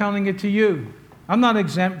wife, and I'm telling it to you. I'm not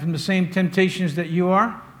exempt from the same temptations that you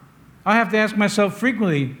are. I have to ask myself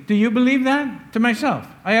frequently, do you believe that? To myself.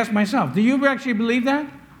 I ask myself, do you actually believe that?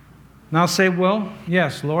 And I'll say, well,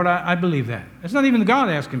 yes, Lord, I believe that. It's not even God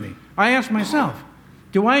asking me. I ask myself,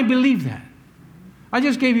 do I believe that? I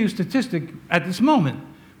just gave you a statistic at this moment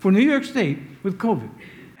for New York State with COVID.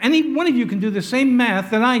 Any one of you can do the same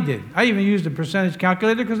math that I did. I even used a percentage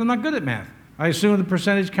calculator because I'm not good at math. I assume the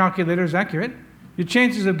percentage calculator is accurate. Your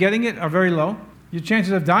chances of getting it are very low. Your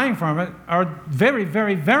chances of dying from it are very,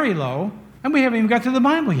 very, very low. And we haven't even got to the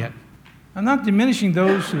Bible yet. I'm not diminishing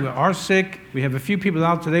those who are sick. We have a few people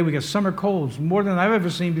out today. We got summer colds, more than I've ever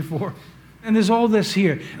seen before. And there's all this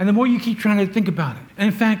here. And the more you keep trying to think about it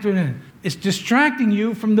and factor it in, it's distracting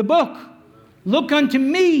you from the book. Look unto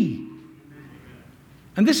me.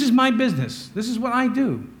 And this is my business. This is what I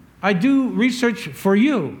do. I do research for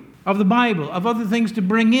you of the Bible, of other things to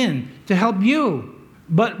bring in to help you.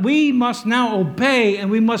 But we must now obey,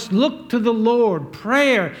 and we must look to the Lord.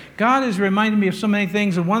 Prayer. God has reminded me of so many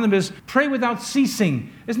things, and one of them is pray without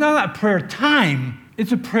ceasing. It's not a prayer time.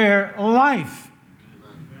 It's a prayer life.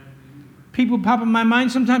 People pop in my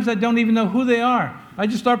mind. Sometimes I don't even know who they are. I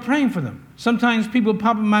just start praying for them. Sometimes people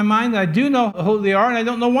pop in my mind that I do know who they are, and I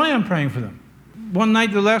don't know why I'm praying for them. One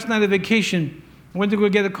night, the last night of vacation, I went to go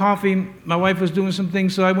get a coffee. My wife was doing some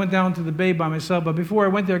things, so I went down to the bay by myself. But before I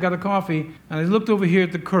went there, I got a coffee, and I looked over here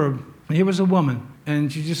at the curb. And here was a woman,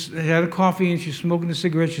 and she just had a coffee, and she's smoking a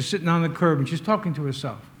cigarette. She's sitting on the curb, and she's talking to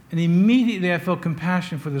herself. And immediately I felt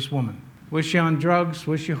compassion for this woman. Was she on drugs?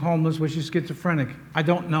 Was she homeless? Was she schizophrenic? I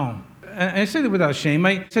don't know. And I said it without shame.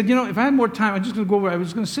 I said, if I had more time, I'm just going to go over. I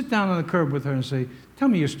was going to sit down on the curb with her and say, tell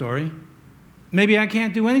me your story. Maybe I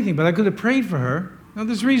can't do anything, but I could have prayed for her. Now,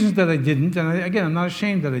 there's reasons that I didn't, and again, I'm not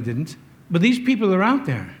ashamed that I didn't. But these people are out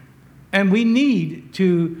there, and we need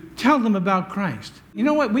to tell them about Christ. You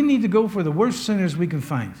know what? We need to go for the worst sinners we can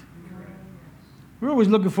find. We're always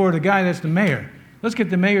looking for the guy that's the mayor. Let's get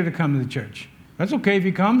the mayor to come to the church. That's okay if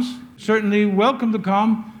he comes. Certainly welcome to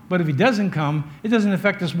come. But if he doesn't come, it doesn't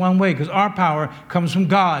affect us one way because our power comes from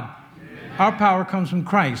God. Our power comes from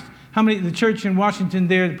Christ. How many, the church in Washington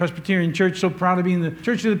there, the Presbyterian church, so proud of being the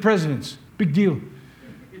church of the presidents. Big deal.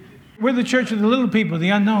 We're the church of the little people, the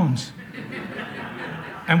unknowns.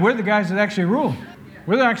 And we're the guys that actually rule.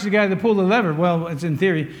 We're actually the guys that pull the lever, well, it's in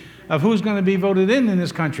theory, of who's going to be voted in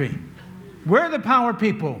this country. We're the power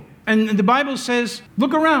people. And the Bible says,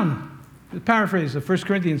 look around. The paraphrase of 1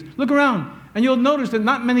 Corinthians. Look around, and you'll notice that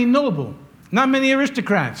not many noble, not many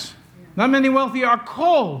aristocrats, not many wealthy are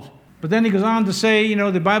called. But then he goes on to say,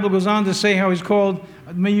 the Bible goes on to say how he's called,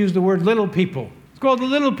 I may use the word little people. It's called the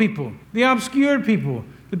little people, the obscure people,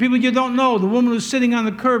 the people you don't know, the woman who's sitting on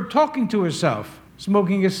the curb talking to herself,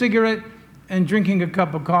 smoking a cigarette and drinking a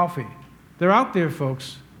cup of coffee. They're out there,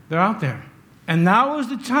 folks. They're out there. And now is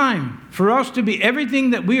the time for us to be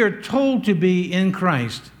everything that we are told to be in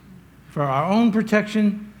Christ, for our own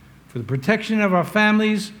protection, for the protection of our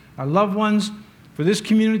families, our loved ones, for this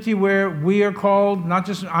community where we are called, not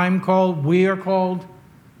just I'm called, we are called.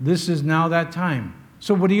 This is now that time.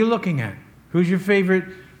 So what are you looking at? Who's your favorite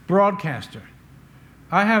broadcaster?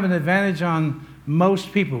 I have an advantage on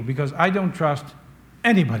most people because I don't trust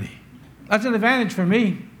anybody. That's an advantage for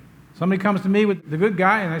me. Somebody comes to me with the good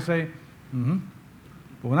guy and I say,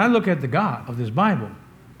 But when I look at the God of this Bible,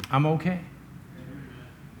 I'm okay.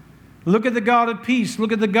 Look at the God of peace.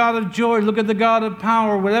 Look at the God of joy. Look at the God of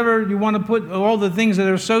power. Whatever you want to put, all the things that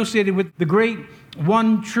are associated with the great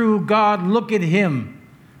one true God, look at him.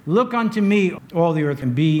 Look unto me, all the earth,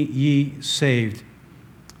 and be ye saved.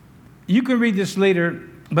 You can read this later,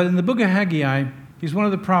 but in the book of Haggai, he's one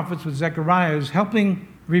of the prophets with Zechariah, who's helping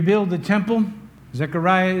rebuild the temple.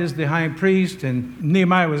 Zechariah is the high priest, and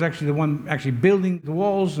Nehemiah was actually the one actually building the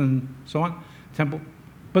walls and so on, temple.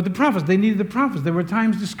 But the prophets, they needed the prophets. They were at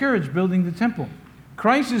times discouraged building the temple.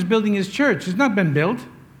 Christ is building his church. It's not been built.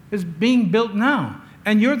 It's being built now.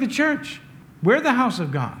 And you're the church. We're the house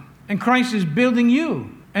of God. And Christ is building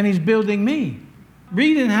you, and he's building me.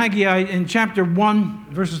 Read in Haggai in chapter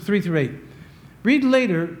 1, verses 3 through 8. Read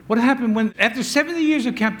later what happened when, after 70 years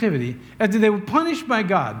of captivity, after they were punished by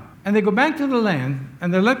God, and they go back to the land,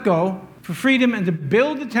 and they're let go for freedom and to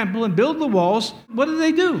build the temple and build the walls. What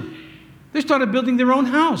do? They started building their own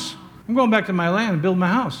house. I'm going back to my land and build my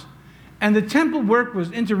house. And the temple work was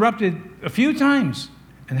interrupted a few times.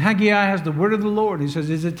 And Haggai has the word of the Lord. He says,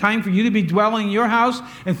 is it time for you to be dwelling in your house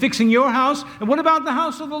and fixing your house? And what about the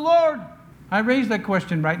house of the Lord? I raise that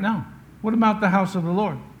question right now. What about the house of the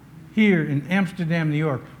Lord? Here in Amsterdam, New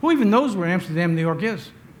York. Who even knows where Amsterdam, New York is?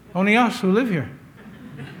 Only us who live here.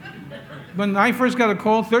 When I first got a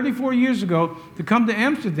call 34 years ago to come to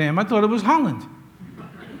Amsterdam, I thought it was Holland.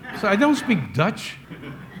 So I don't speak Dutch.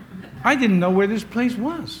 I didn't know where this place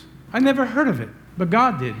was. I never heard of it, but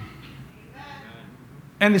God did.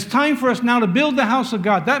 And it's time for us now to build the house of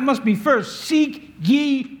God. That must be first. Seek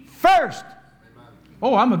ye first.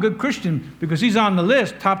 Oh, I'm a good Christian because he's on the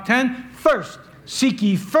list. Top 10. First. Seek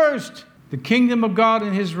ye first the kingdom of God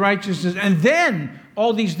and his righteousness, and then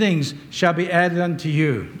all these things shall be added unto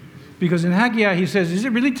you. Because in Haggai, he says, is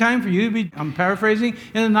it really time for you to be, I'm paraphrasing,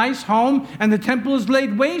 in a nice home and the temple is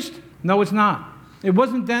laid waste? No, it's not. It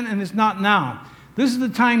wasn't then and it's not now. This is the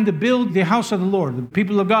time to build the house of the Lord, the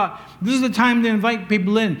people of God. This is the time to invite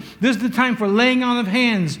people in. This is the time for laying on of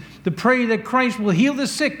hands to pray that Christ will heal the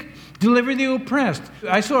sick, deliver the oppressed.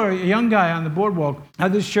 I saw a young guy on the boardwalk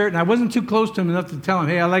had this shirt, and I wasn't too close to him enough to tell him,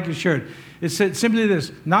 hey, I like your shirt. It said simply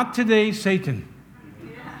this, not today, Satan.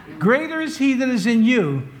 Greater is he that is in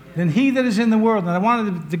you than he that is in the world. And I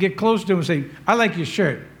wanted to get close to him and say, I like your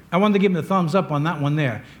shirt. I wanted to give him a thumbs up on that one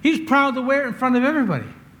there. He's proud to wear it in front of everybody.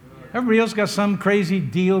 Everybody else got some crazy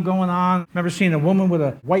deal going on. Remember seeing a woman with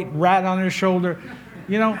a white rat on her shoulder?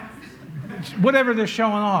 You know, whatever they're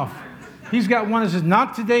showing off. He's got one that says,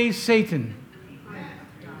 not today, Satan.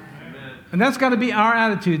 And that's got to be our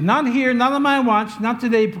attitude. Not here, not on my watch, not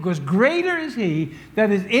today, because greater is he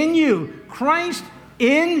that is in you, Christ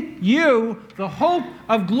in you, the hope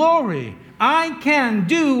of glory. I can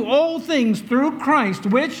do all things through Christ,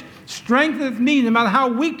 which strengtheneth me, no matter how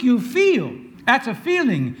weak you feel. That's a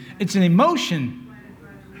feeling. It's an emotion.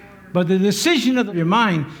 But the decision of your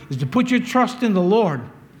mind is to put your trust in the Lord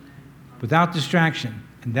without distraction.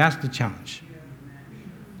 And that's the challenge.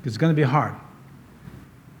 It's going to be hard.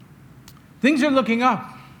 Things are looking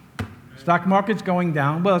up. Stock market's going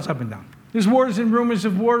down. Well, it's up and down. There's wars and rumors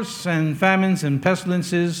of wars and famines and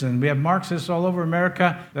pestilences, and we have Marxists all over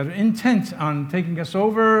America that are intent on taking us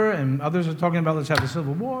over, and others are talking about let's have a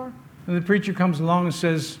civil war. And the preacher comes along and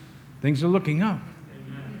says, things are looking up.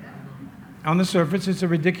 On the surface, it's a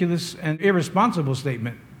ridiculous and irresponsible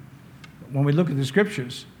statement. When we look at the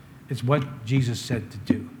scriptures, it's what Jesus said to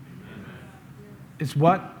do. It's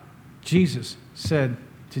what Jesus said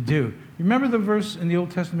to do. You remember the verse in the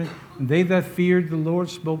Old Testament? They that feared the Lord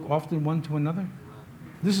spoke often one to another.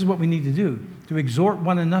 This is what we need to do, to exhort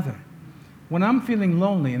one another. When I'm feeling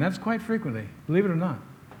lonely, and that's quite frequently, believe it or not,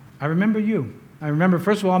 I remember you. I remember,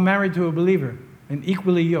 first of all, I'm married to a believer and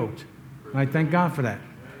equally yoked. And I thank God for that.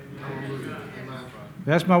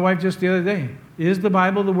 I asked my wife just the other day, is the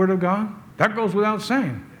Bible the Word of God? That goes without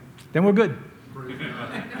saying. Then we're good.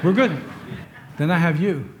 We're good. Then I have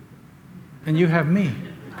you, and you have me.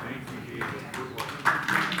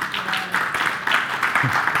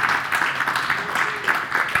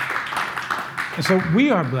 And so we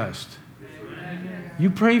are blessed. You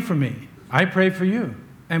pray for me. I pray for you.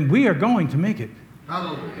 And we are going to make it.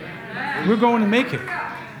 We're going to make it.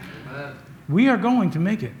 We are going to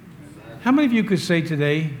make it. How many of you could say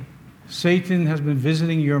today, Satan has been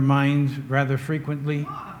visiting your mind rather frequently?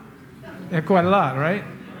 Quite a lot, right?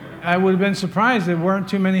 I would have been surprised there weren't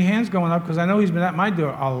too many hands going up because I know he's been at my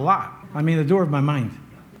door a lot. I mean, the door of my mind.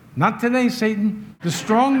 Not today, Satan. The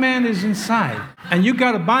strong man is inside. And you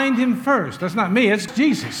got to bind him first. That's not me. It's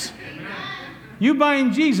Jesus. You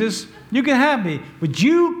bind Jesus, you can have me. But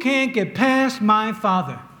you can't get past my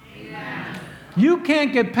Father. You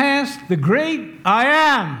can't get past the great I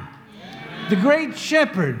am. The great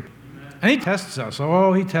shepherd. And he tests us.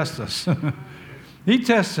 Oh, he tests us. He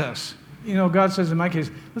tests us. You know, God says in my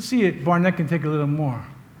case, let's see if Barnett can take a little more.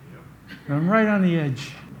 And I'm right on the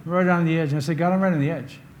edge. Right on the edge. And I say, God, I'm right on the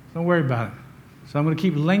edge. Don't worry about it. So I'm going to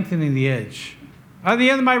keep lengthening the edge. At the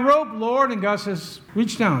end of my rope, Lord, and God says,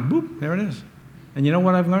 reach down. Boop, there it is. And you know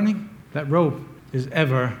what I'm learning? That rope is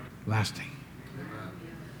everlasting.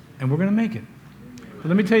 And we're going to make it. But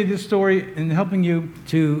let me tell you this story in helping you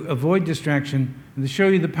to avoid distraction and to show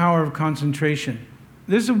you the power of concentration.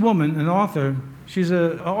 There's a woman, an author. She's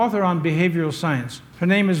an author on behavioral science. Her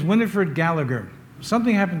name is Winifred Gallagher.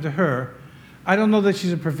 Something happened to her. I don't know that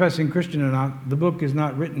she's a professing Christian or not. The book is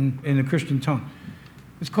not written in a Christian tone.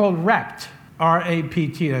 It's called Rapt,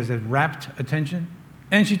 R-A-P-T, as in rapt attention.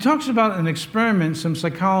 And she talks about an experiment some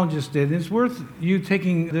psychologists did, and it's worth you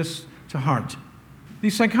taking this to heart.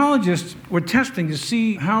 These psychologists were testing to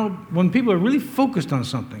see how, when people are really focused on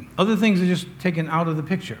something, other things are just taken out of the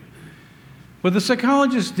picture. What the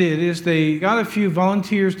psychologists did is they got a few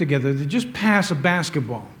volunteers together to just pass a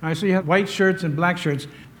basketball. All right, so you have white shirts and black shirts,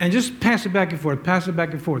 and just pass it back and forth, pass it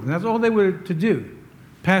back and forth. And that's all they were to do.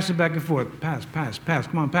 Pass it back and forth. Pass, pass, pass.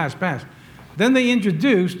 Come on, pass, pass. Then they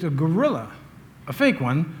introduced a gorilla, a fake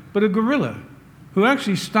one, but a gorilla, who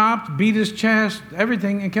actually stopped, beat his chest,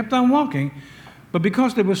 everything, and kept on walking. But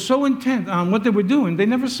because they were so intent on what they were doing, they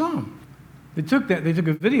never saw him. They took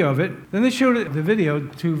a video of it. Then they showed the video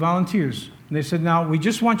to volunteers. And they said, now, we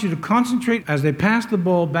just want you to concentrate as they pass the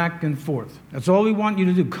ball back and forth. That's all we want you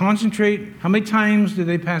to do. Concentrate. How many times did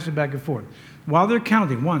they pass it back and forth? While they're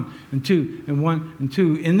counting, 1 and 2 and 1 and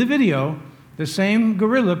 2. In the video, the same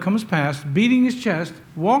gorilla comes past, beating his chest,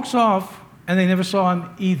 walks off, and they never saw him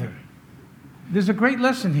either. There's a great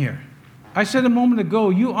lesson here. I said a moment ago,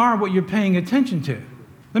 you are what you're paying attention to.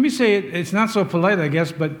 Let me say it, it's not so polite, I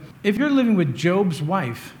guess, but if you're living with Job's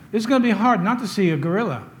wife, it's going to be hard not to see a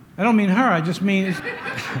gorilla. I don't mean her, I just mean,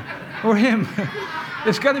 or him.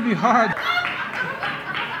 It's got to be hard.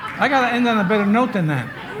 I got to end on a better note than that.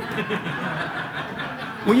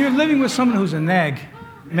 When you're living with someone who's a nag,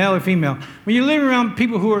 male or female, when you're living around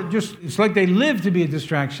people who are just, it's like they live to be a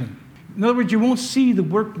distraction. In other words, you won't see the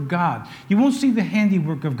work of God. You won't see the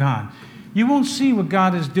handiwork of God. You won't see what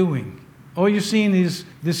God is doing. All you're seeing is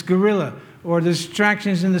this gorilla or the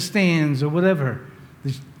distractions in the stands or whatever.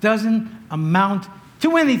 This doesn't amount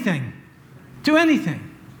to anything. To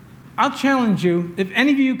anything. I'll challenge you, if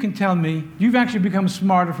any of you can tell me you've actually become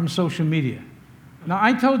smarter from social media. Now,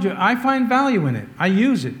 I told you, I find value in it. I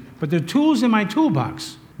use it. But they're tools in my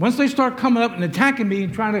toolbox. Once they start coming up and attacking me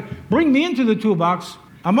and trying to bring me into the toolbox,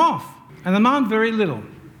 I'm off. And I'm on very little.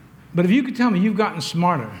 But if you could tell me you've gotten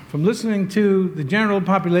smarter from listening to the general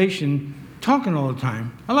population talking all the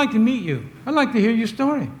time, I'd like to meet you. I'd like to hear your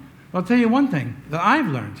story. I'll tell you one thing that I've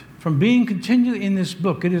learned from being continually in this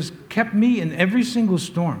book. It has kept me in every single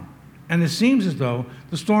storm. And it seems as though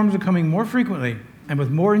the storms are coming more frequently and with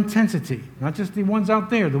more intensity. Not just the ones out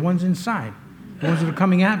there, the ones inside, the ones that are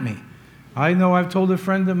coming at me. I know I've told a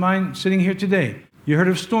friend of mine sitting here today, you heard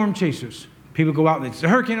of storm chasers. People go out and it's a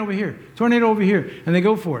hurricane over here, tornado over here, and they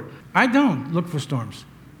go for it. I don't look for storms.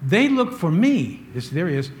 They look for me. There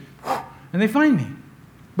he is. And they find me.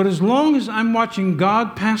 But as long as I'm watching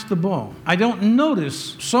God pass the ball, I don't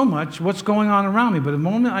notice so much what's going on around me. But the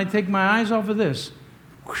moment I take my eyes off of this,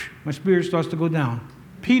 my spirit starts to go down.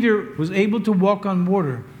 Peter was able to walk on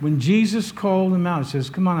water when Jesus called him out. He says,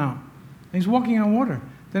 come on out. And he's walking on water.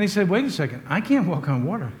 Then he said, wait a second, I can't walk on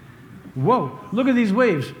water. Whoa, look at these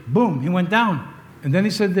waves. Boom, he went down. And then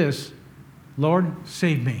he said this, Lord,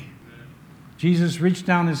 save me. Jesus reached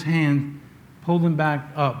down his hand, pulled him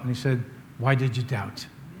back up, and he said, why did you doubt?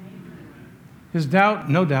 His doubt,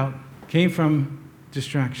 no doubt, came from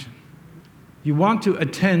distraction. You want to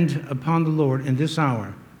attend upon the Lord in this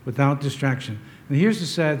hour without distraction. And here's the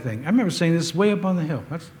sad thing. I remember saying this way up on the hill.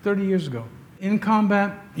 That's 30 years ago. In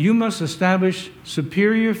combat, you must establish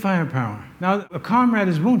superior firepower. Now, a comrade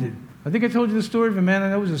is wounded. I think I told you the story of a man I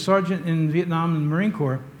know who was a sergeant in Vietnam in the Marine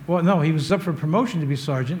Corps. Well, no, he was up for promotion to be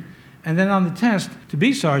sergeant. And then on the test to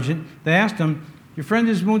be sergeant, they asked him, your friend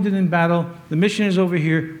is wounded in battle. The mission is over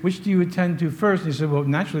here. Which do you attend to first? And he said, well,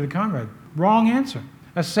 naturally the comrade. Wrong answer.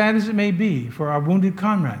 As sad as it may be for our wounded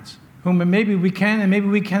comrades, whom maybe we can and maybe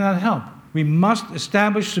we cannot help. We must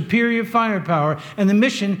establish superior firepower, and the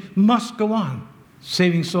mission must go on.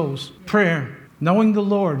 Saving souls, prayer, knowing the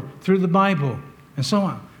Lord through the Bible, and so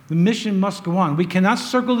on. The mission must go on. We cannot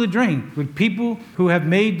circle the drain with people who have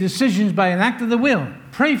made decisions by an act of the will.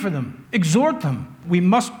 Pray for them. Exhort them. We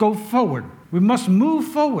must go forward. We must move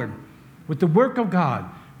forward with the work of God,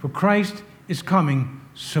 for Christ is coming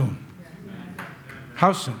soon.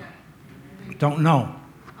 How soon? Don't know,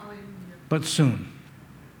 but soon.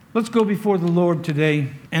 Let's go before the Lord today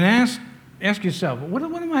and ask yourself, what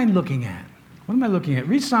am I looking at? What am I looking at?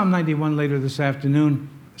 Read Psalm 91 later this afternoon.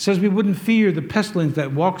 It says we wouldn't fear the pestilence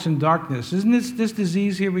that walks in darkness. Isn't this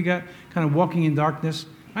disease here we got kind of walking in darkness?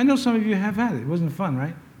 I know some of you have had it. It wasn't fun,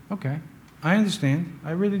 right? Okay. I understand.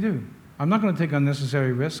 I really do. I'm not going to take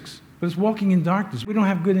unnecessary risks, but it's walking in darkness. We don't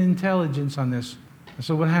have good intelligence on this. And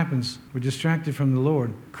so what happens? We're distracted from the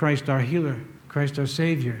Lord, Christ our healer, Christ our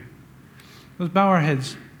Savior. Let's bow our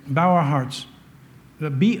heads, bow our hearts.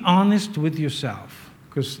 Be honest with yourself,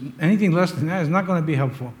 because anything less than that is not going to be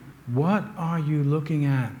helpful. What are you looking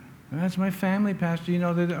at? That's my family, Pastor. You know,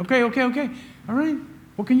 okay. All right.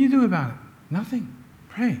 What can you do about it? Nothing.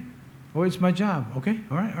 Pray. Oh, it's my job. Okay.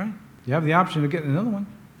 All right. You have the option of getting another one.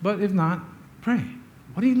 But if not, pray.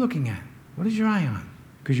 What are you looking at? What is your eye on?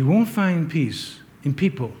 Because you won't find peace in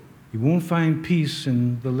people. You won't find peace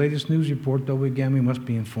in the latest news report, though again we must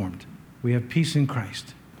be informed. We have peace in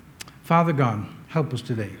Christ. Father God, help us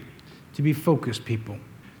today to be focused people,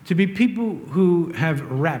 to be people who have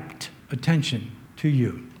rapt attention to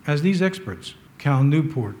you, as these experts, Cal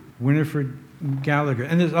Newport, Winifred Gallagher,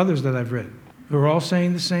 and there's others that I've read, who are all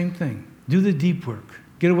saying the same thing. Do the deep work.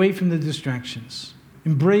 Get away from the distractions.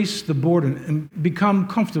 Embrace the boredom and become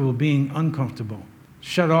comfortable being uncomfortable.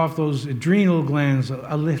 Shut off those adrenal glands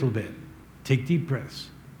a little bit. Take deep breaths.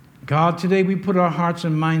 God, today we put our hearts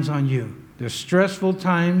and minds on you. They're stressful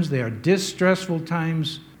times. They are distressful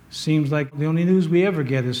times. Seems like the only news we ever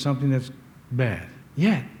get is something that's bad.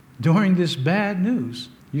 Yet, during this bad news,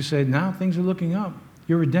 you said, now things are looking up.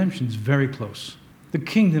 Your redemption's very close. The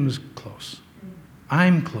kingdom is close.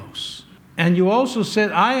 I'm close. And you also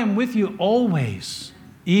said, I am with you always,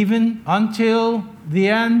 even until the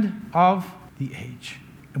end of the age.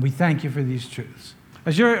 And we thank you for these truths.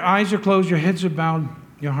 As your eyes are closed, your heads are bowed,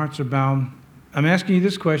 your hearts are bowed, I'm asking you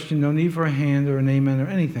this question, no need for a hand or an amen or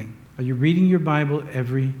anything. Are you reading your Bible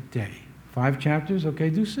every day? 5 chapters? Okay,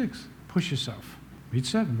 do 6. Push yourself. Read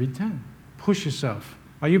 7, read 10. Push yourself.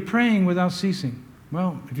 Are you praying without ceasing?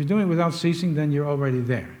 Well, if you're doing it without ceasing, then you're already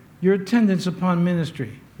there. Your attendance upon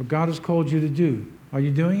ministry, what God has called you to do. Are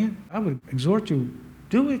you doing it? I would exhort you,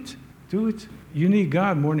 do it. Do it. You need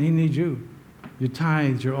God more than he needs you. Your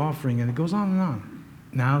tithes, your offering, and it goes on and on.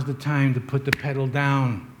 Now's the time to put the pedal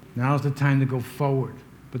down. Now's the time to go forward.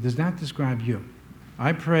 But does that describe you?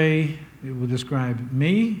 I pray it will describe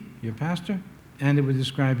me, your pastor, and it will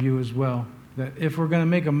describe you as well. That if we're going to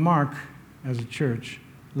make a mark as a church,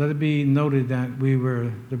 let it be noted that we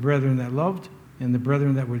were the brethren that loved and the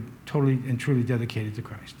brethren that were totally and truly dedicated to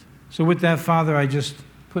Christ. So with that, Father, I just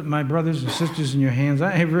put my brothers and sisters in your hands.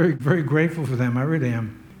 I am very, very grateful for them. I really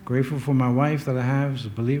am. Grateful for my wife that I have as a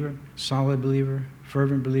believer, solid believer,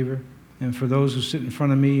 fervent believer, and for those who sit in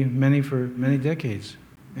front of me, many for many decades.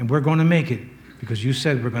 And we're going to make it because you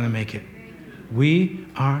said we're going to make it. We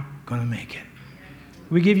are going to make it.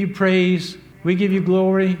 We give you praise. We give you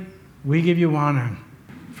glory. We give you honor.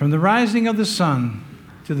 From the rising of the sun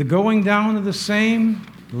to the going down of the same,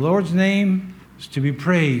 the Lord's name is to be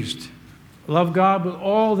praised. Love God with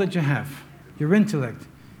all that you have, your intellect,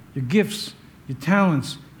 your gifts, your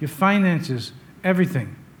talents, your finances,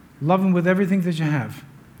 everything. Love Him with everything that you have.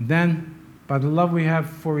 And then, by the love we have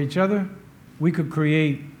for each other, we could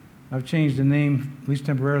create, I've changed the name, at least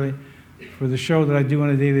temporarily, for the show that I do on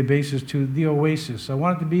a daily basis to The Oasis. I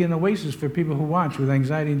want it to be an oasis for people who watch with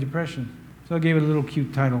anxiety and depression. So I gave it a little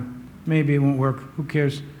cute title. Maybe it won't work. Who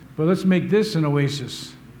cares? But let's make this an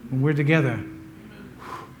oasis when we're together.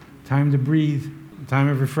 Time to breathe. Time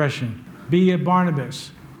of refreshing. Be a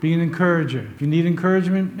Barnabas. Be an encourager. If you need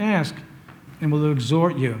encouragement, ask, and we'll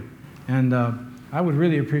exhort you. And I would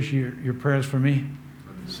really appreciate your prayers for me.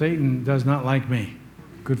 Satan does not like me.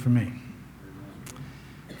 Good for me.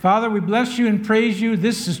 Father, we bless you and praise you.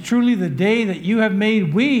 This is truly the day that you have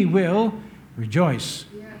made. We will rejoice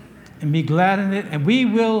and be glad in it, and we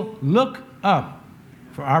will look up,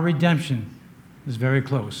 for our redemption is very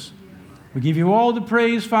close. We give you all the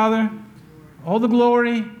praise, Father, all the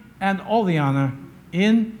glory, and all the honor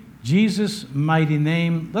in Jesus' mighty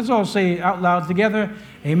name. Let's all say it out loud together.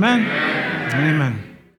 Amen. Amen. Amen.